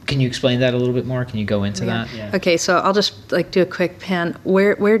can you explain that a little bit more? Can you go into that? Yeah. Okay, so I'll just do a quick pan.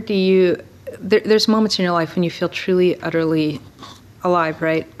 Where do you? There's moments in your life when you feel truly, utterly alive,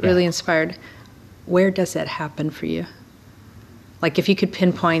 right? Yeah. Really inspired. Where does that happen for you? Like if you could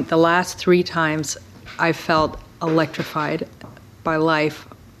pinpoint the last 3 times I felt electrified by life,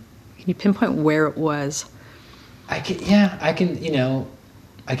 can you pinpoint where it was? I can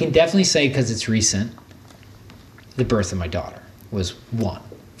definitely say because it's recent. The birth of my daughter was one,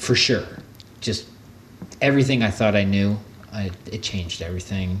 for sure. Just everything I thought I knew, it changed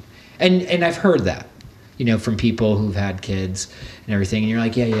everything. And I've heard that, from people who've had kids and everything. And you're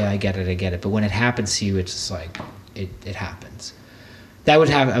like, yeah, I get it. But when it happens to you, it's just like, it happens. I would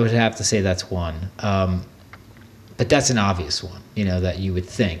have to say that's one. But that's an obvious one, that you would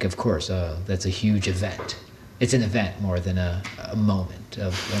think, of course, that's a huge event. It's an event more than a moment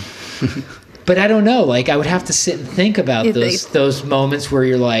of But I don't know. Like I would have to sit and think about those moments where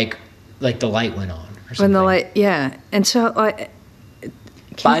you're like the light went on or something. When the light, yeah. And so,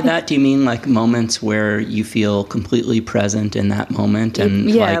 by that, do you mean like moments where you feel completely present in that moment, and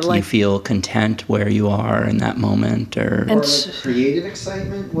you feel content where you are in that moment, or like creative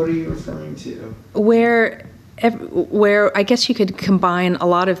excitement? What are you referring to? Where I guess you could combine a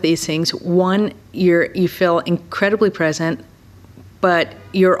lot of these things. One, you feel incredibly present. But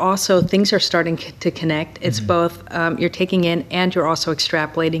you're also, things are starting to connect. It's both, you're taking in and you're also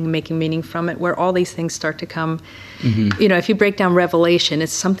extrapolating, making meaning from it, where all these things start to come. Mm-hmm. If you break down revelation,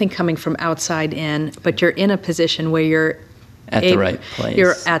 it's something coming from outside in, but you're in a position where you're at the right place.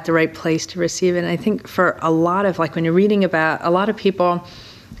 You're at the right place to receive it. And I think for a lot of, when you're reading about a lot of people,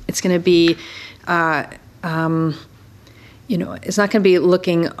 it's going to be, it's not going to be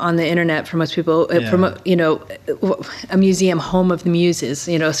looking on the internet for most people, a museum, home of the muses,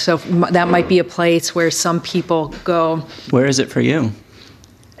 so that might be a place where some people go. Where is it for you?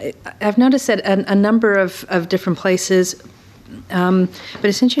 I've noticed that a number of different places. But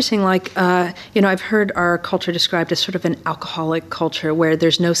it's interesting, I've heard our culture described as sort of an alcoholic culture where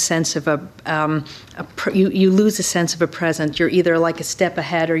there's no sense of you lose a sense of a present. You're either like a step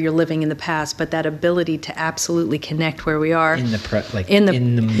ahead or you're living in the past, but that ability to absolutely connect where we are. In the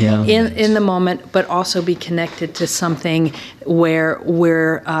moment. In the moment, but also be connected to something where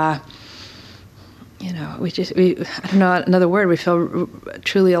we're, I don't know another word, we feel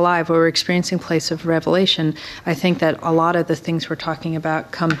truly alive, where we're experiencing a place of revelation. I think that a lot of the things we're talking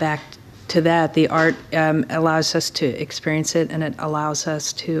about come back to that. The art allows us to experience it, and it allows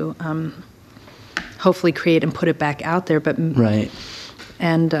us to hopefully create and put it back out there. But right.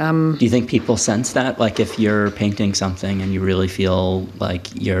 And do you think people sense that? Like if you're painting something and you really feel like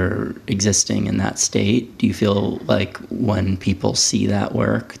you're existing in that state, do you feel like when people see that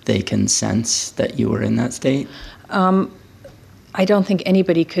work, they can sense that you were in that state? I don't think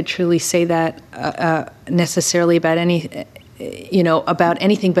anybody could truly say that necessarily about about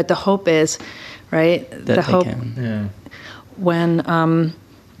anything. But the hope is, right? That the they hope. can. Yeah. When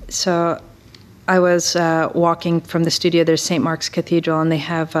I was walking from the studio. There's St. Mark's Cathedral, and they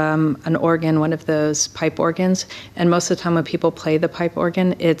have an organ, one of those pipe organs. And most of the time when people play the pipe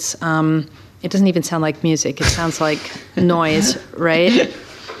organ, it doesn't even sound like music. It sounds like noise, right?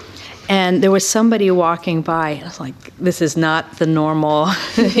 And there was somebody walking by, and I was like, this is not the normal,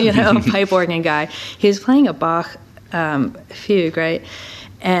 pipe organ guy. He was playing a Bach fugue, right?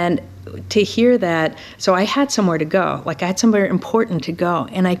 And to hear that, so I had somewhere to go. Like I had somewhere important to go,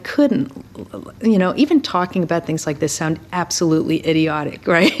 and I couldn't, even talking about things like this sound absolutely idiotic,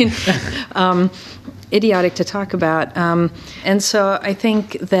 right? Idiotic to talk about. And so I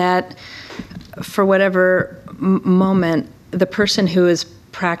think that for whatever moment, the person who is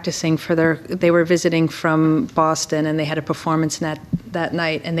practicing they were visiting from Boston, and they had a performance that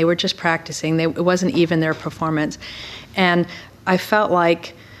night, and they were just practicing. It wasn't even their performance. And I felt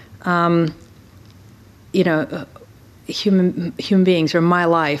like, human beings or my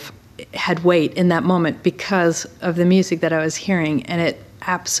life had weight in that moment because of the music that I was hearing, and it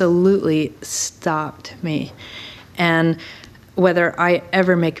absolutely stopped me. And whether I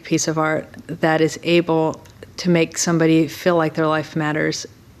ever make a piece of art that is able to make somebody feel like their life matters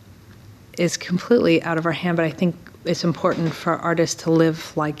is completely out of our hand, but I think it's important for artists to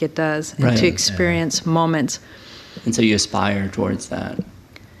live like it does and to experience moments. And so you aspire towards that.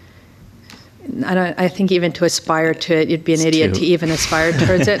 I think even to aspire to it, you'd be an idiot to even aspire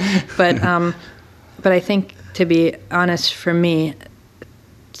towards it. But I think, to be honest, for me,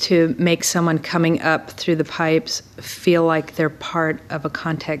 to make someone coming up through the pipes feel like they're part of a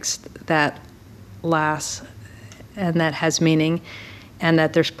context that lasts and that has meaning, and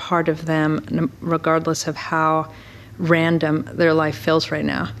that there's part of them, regardless of how random their life feels right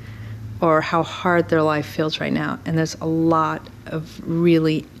now, or how hard their life feels right now. And there's a lot of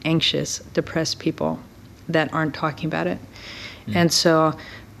really anxious, depressed people that aren't talking about it. And so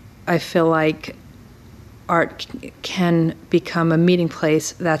I feel like art can become a meeting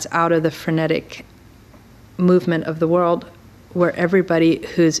place that's out of the frenetic movement of the world, where everybody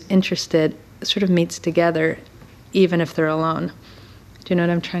who's interested sort of meets together, even if they're alone. Do you know what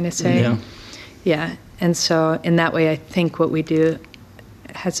I'm trying to say? Yeah. Yeah. And so in that way, I think what we do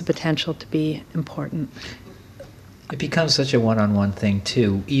has the potential to be important. It becomes such a one-on-one thing,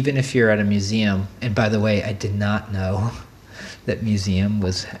 too, even if you're at a museum. And by the way, I did not know that museum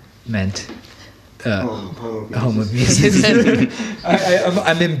was meant home of music.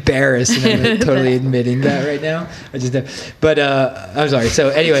 I'm embarrassed, and I'm totally admitting that right now. But I'm sorry. So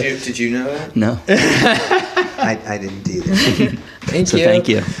anyway. Did you know that? No. I didn't either. Thank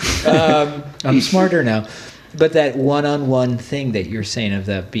you. I'm smarter now. But that one-on-one thing that you're saying of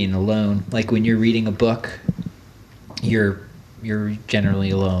that being alone, like when you're reading a book, you're generally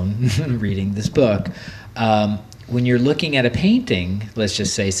alone reading this book. When you're looking at a painting, let's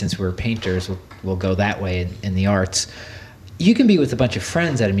just say, since we're painters, we'll go that way in the arts. You can be with a bunch of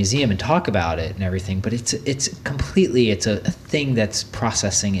friends at a museum and talk about it and everything, but it's a thing that's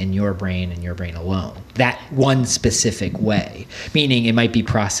processing in your brain and your brain alone. That one specific way, meaning it might be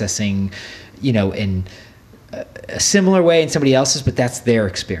processing, in a similar way in somebody else's, but that's their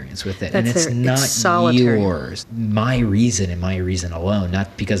experience with it. And it's not yours. My reason and my reason alone,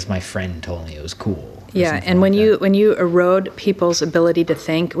 not because my friend told me it was cool. Yeah, and when you erode people's ability to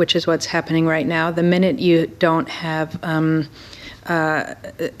think, which is what's happening right now, the minute you don't have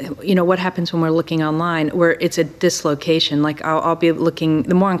what happens when we're looking online, where it's a dislocation. Like I'll be looking,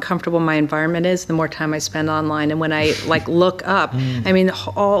 the more uncomfortable my environment is, the more time I spend online. And when I like look up, I mean,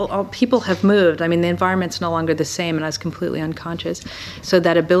 all people have moved. I mean, the environment's no longer the same, and I was completely unconscious. So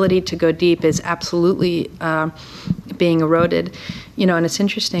that ability to go deep is absolutely being eroded. And it's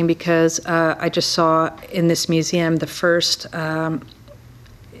interesting because I just saw in this museum the first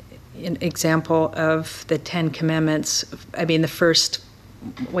an example of the Ten Commandments. I mean, the first,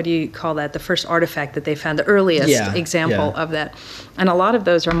 what do you call that? The first artifact that they found, the earliest example of that. And a lot of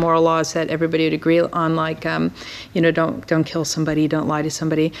those are moral laws that everybody would agree on, like, don't kill somebody, don't lie to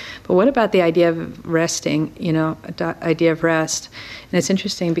somebody. But what about the idea of resting, idea of rest? And it's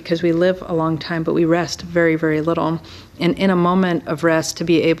interesting because we live a long time, but we rest very, very little. And in a moment of rest, to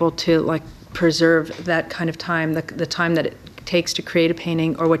be able to, like, preserve that kind of time, the time that it takes to create a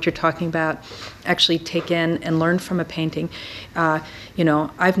painting, or what you're talking about, actually take in and learn from a painting.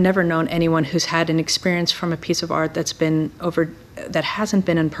 I've never known anyone who's had an experience from a piece of art that hasn't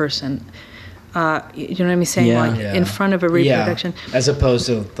been in person. You know what I'm saying? In front of a reproduction. Yeah. As opposed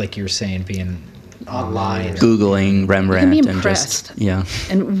to, like you were saying, being online, Googling Rembrandt, you can be impressed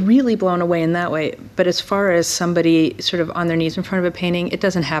and really blown away in that way. But as far as somebody sort of on their knees in front of a painting, it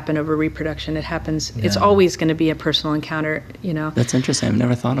doesn't happen over reproduction. It happens. It's always going to be a personal encounter. That's interesting. I've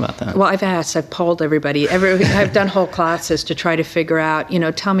never thought about that. Well, I've polled everybody. I've done whole classes to try to figure out.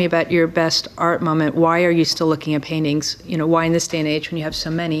 Tell me about your best art moment. Why are you still looking at paintings? Why in this day and age, when you have so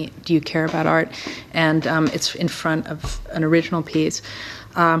many, do you care about art? And it's in front of an original piece.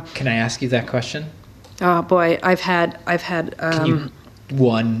 Can I ask you that question? Oh boy, I've had. Can you,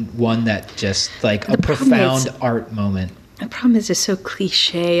 one that just like a profound art moment. The problem is it's so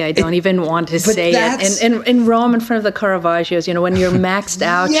cliche, I don't even want to say it. And in Rome, in front of the Caravaggios, when you're maxed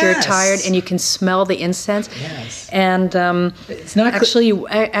out, you're tired, and you can smell the incense. Yes. And it's not actually,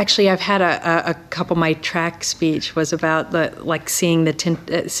 I've had a couple. My track speech was about seeing a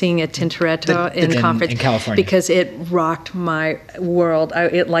Tintoretto in conference in California, because it rocked my world.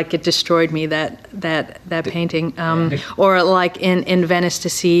 It destroyed me, that painting. Or like in Venice to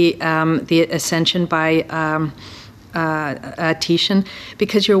see the Ascension by. Titian,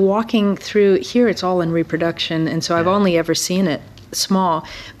 because you're walking through here, it's all in reproduction, and so I've only ever seen it small,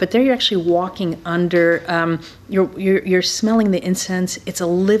 but there you're actually walking under, you're smelling the incense. It's a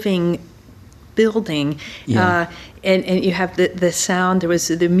living building, and you have the sound. There was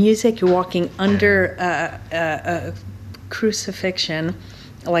the music. You're walking under a crucifixion,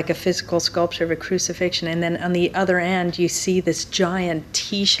 like a physical sculpture of a crucifixion, and then on the other end you see this giant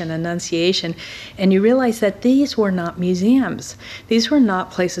Titian Annunciation, and you realize that these were not museums. These were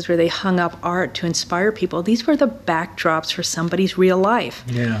not places where they hung up art to inspire people. These were the backdrops for somebody's real life.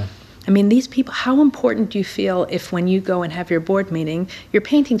 Yeah. I mean, these people, how important do you feel if when you go and have your board meeting, your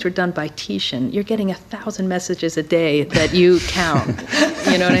paintings were done by Titian? You're getting 1,000 messages a day that you count.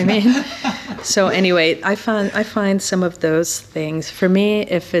 You know what I mean? So anyway, I find some of those things. For me,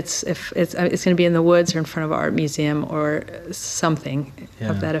 if it's going to be in the woods or in front of an art museum or something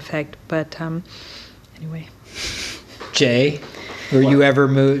of that effect. But anyway. Jay, were you ever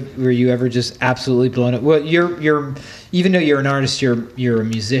moved? Were you ever just absolutely blown up? Well, you're even though you're an artist, you're a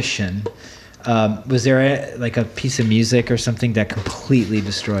musician. Was there a piece of music or something that completely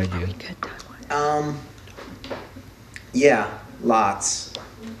destroyed you? Yeah, lots.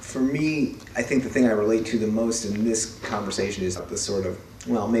 For me, I think the thing I relate to the most in this conversation is the sort of,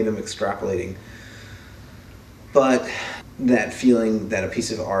 well, maybe I'm extrapolating, but that feeling that a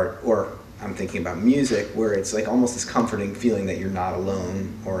piece of art, or I'm thinking about music, where it's like almost this comforting feeling that you're not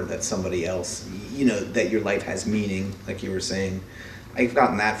alone, or that somebody else, that your life has meaning, like you were saying. I've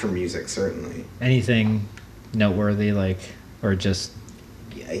gotten that from music, certainly. Anything noteworthy, or just...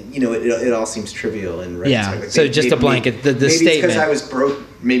 it all seems trivial in retrospect. Yeah, so just a blanket, the maybe statement. It's because I was broke.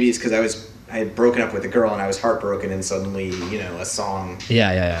 Maybe it's because I had broken up with a girl and I was heartbroken, and suddenly, a song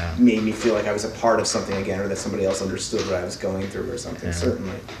made me feel like I was a part of something again, or that somebody else understood what I was going through or something,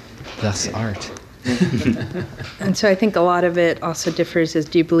 certainly. Thus art. And so I think a lot of it also differs is,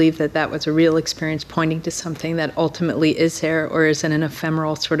 do you believe that was a real experience pointing to something that ultimately is there, or is it an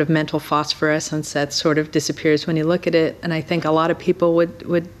ephemeral sort of mental phosphorescence that sort of disappears when you look at it? And I think a lot of people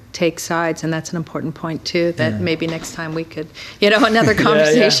would take sides, and that's an important point too, that maybe next time we could, another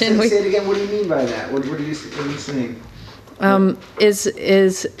conversation. Say it again. What do you mean by that? What are you saying?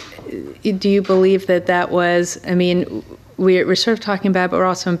 Do you believe that was, we're sort of talking about it, but we're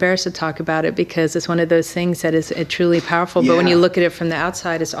also embarrassed to talk about it because it's one of those things that is truly powerful. But when you look at it from the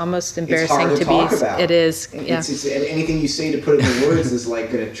outside, it's almost embarrassing it's hard to talk about. It is. Yeah. It's anything you say to put it in words is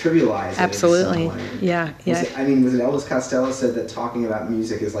like going to trivialize it. Absolutely. In some way. Yeah. Was it Elvis Costello said that talking about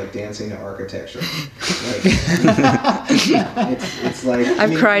music is like dancing to architecture. It's like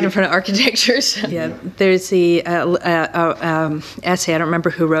I've cried in front of architectures. Yeah. There's the essay. I don't remember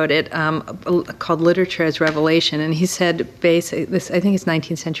who wrote it. Called "Literature as Revelation," and he said, this I think it's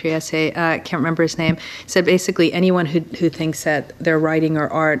 19th century essay. I can't remember his name. Said basically anyone who thinks that their writing or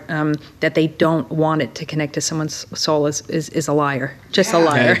art that they don't want it to connect to someone's soul is a liar. Just a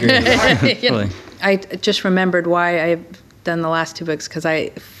liar. I just remembered why I've done the last two books because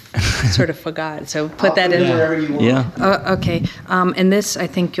I sort of forgot. So put that in wherever you want. Yeah. Okay. And this, I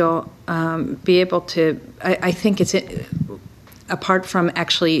think you'll be able to. I think it's apart from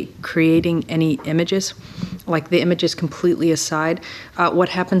actually creating any images, like the images completely aside, what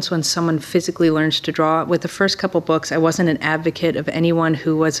happens when someone physically learns to draw. With the first couple books, I wasn't an advocate of anyone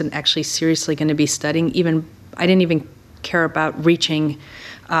who wasn't actually seriously going to be studying. I didn't even care about reaching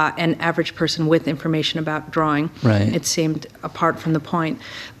an average person with information about drawing. Right. It seemed apart from the point.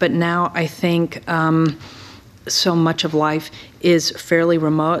 But now I think so much of life is fairly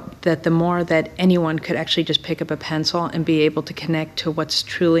remote that the more that anyone could actually just pick up a pencil and be able to connect to what's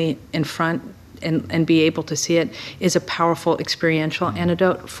truly in front and be able to see it is a powerful experiential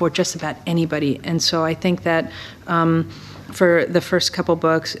antidote for just about anybody. And so I think that for the first couple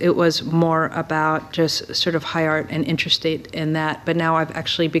books, it was more about just sort of high art and interested in that. But now I've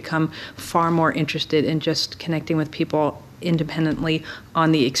actually become far more interested in just connecting with people independently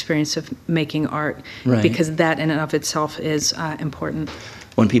on the experience of making art, because that in and of itself is important.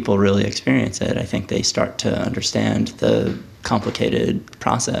 When people really experience it, I think they start to understand the complicated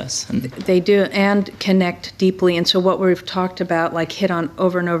process. And they do, and connect deeply. And so what we've talked about, like hit on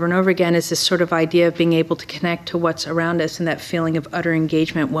over and over and over again, is this sort of idea of being able to connect to what's around us and that feeling of utter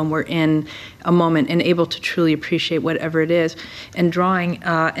engagement when we're in a moment and able to truly appreciate whatever it is. And drawing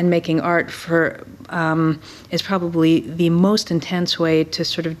and making art is probably the most intense way to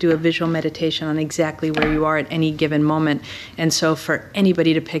sort of do a visual meditation on exactly where you are at any given moment. And so for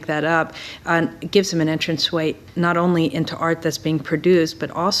anybody to pick that up, it gives them an entranceway not only into art that's being produced,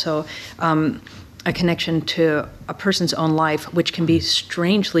 but also a connection to a person's own life, which can be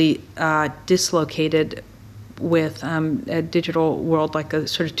strangely dislocated with a digital world, like a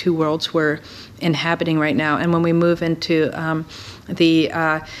sort of two worlds we're inhabiting right now. And when we move into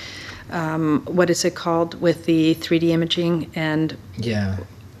what is it called with the 3D imaging and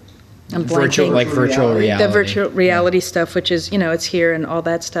I'm virtual reality. The virtual reality stuff, which is, it's here and all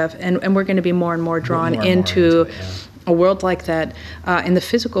that stuff. And we're going to be more and more drawn into a world like that, in the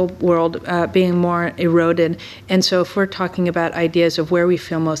physical world being more eroded. And so if we're talking about ideas of where we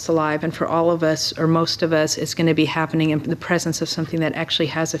feel most alive, and for all of us, or most of us, it's going to be happening in the presence of something that actually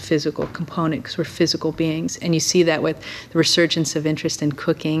has a physical component, because we're physical beings. And you see that with the resurgence of interest in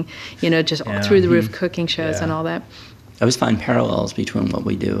cooking, just all through the roof cooking shows and all that. I always find parallels between what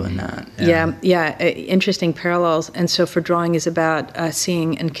we do and that. Interesting parallels. And so for drawing is about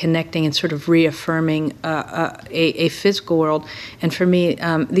seeing and connecting and sort of reaffirming a physical world. And for me,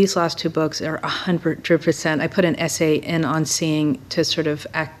 these last two books are 100%. I put an essay in on seeing to sort of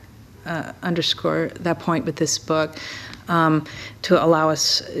underscore that point with this book. To allow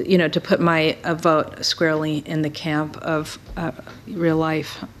us, to put my vote squarely in the camp of real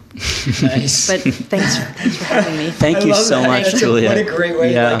life. Nice. But thanks for having me. Thank you so much, Juliette. What a great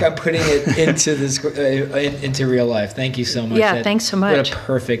way! Like I'm putting it into this into real life. Thank you so much. Yeah, thanks so much. What a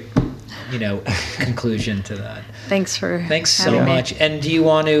perfect, conclusion to that. Thanks so much. And do you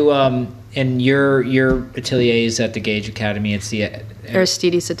want to? And your atelier is at the Gage Academy. It's the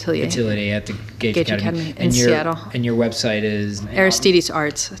Aristides Atelier. Atelier at the Gage Academy in Seattle. And your website is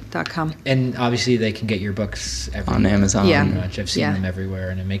AristidesArts.com. And obviously they can get your books everywhere. On Amazon. Yeah. Pretty much. I've seen them everywhere,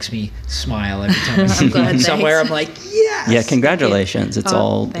 and it makes me smile every time I see them glad, somewhere. thanks. I'm like, yes. Yeah, congratulations. It's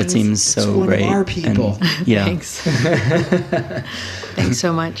thanks. It seems so one great. Of our people. And, yeah. Thanks. Thanks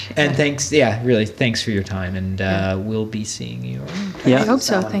so much. And thanks, really, thanks for your time. And we'll be seeing you around. Yeah. I hope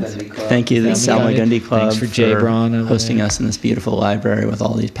so. Thanks. Thank you, the Salmagundi Club, Thanks for Jay Braun hosting us in this beautiful library with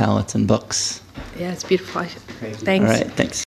all these palettes and books. Yeah, it's beautiful. Thank you. Thanks. All right, thanks.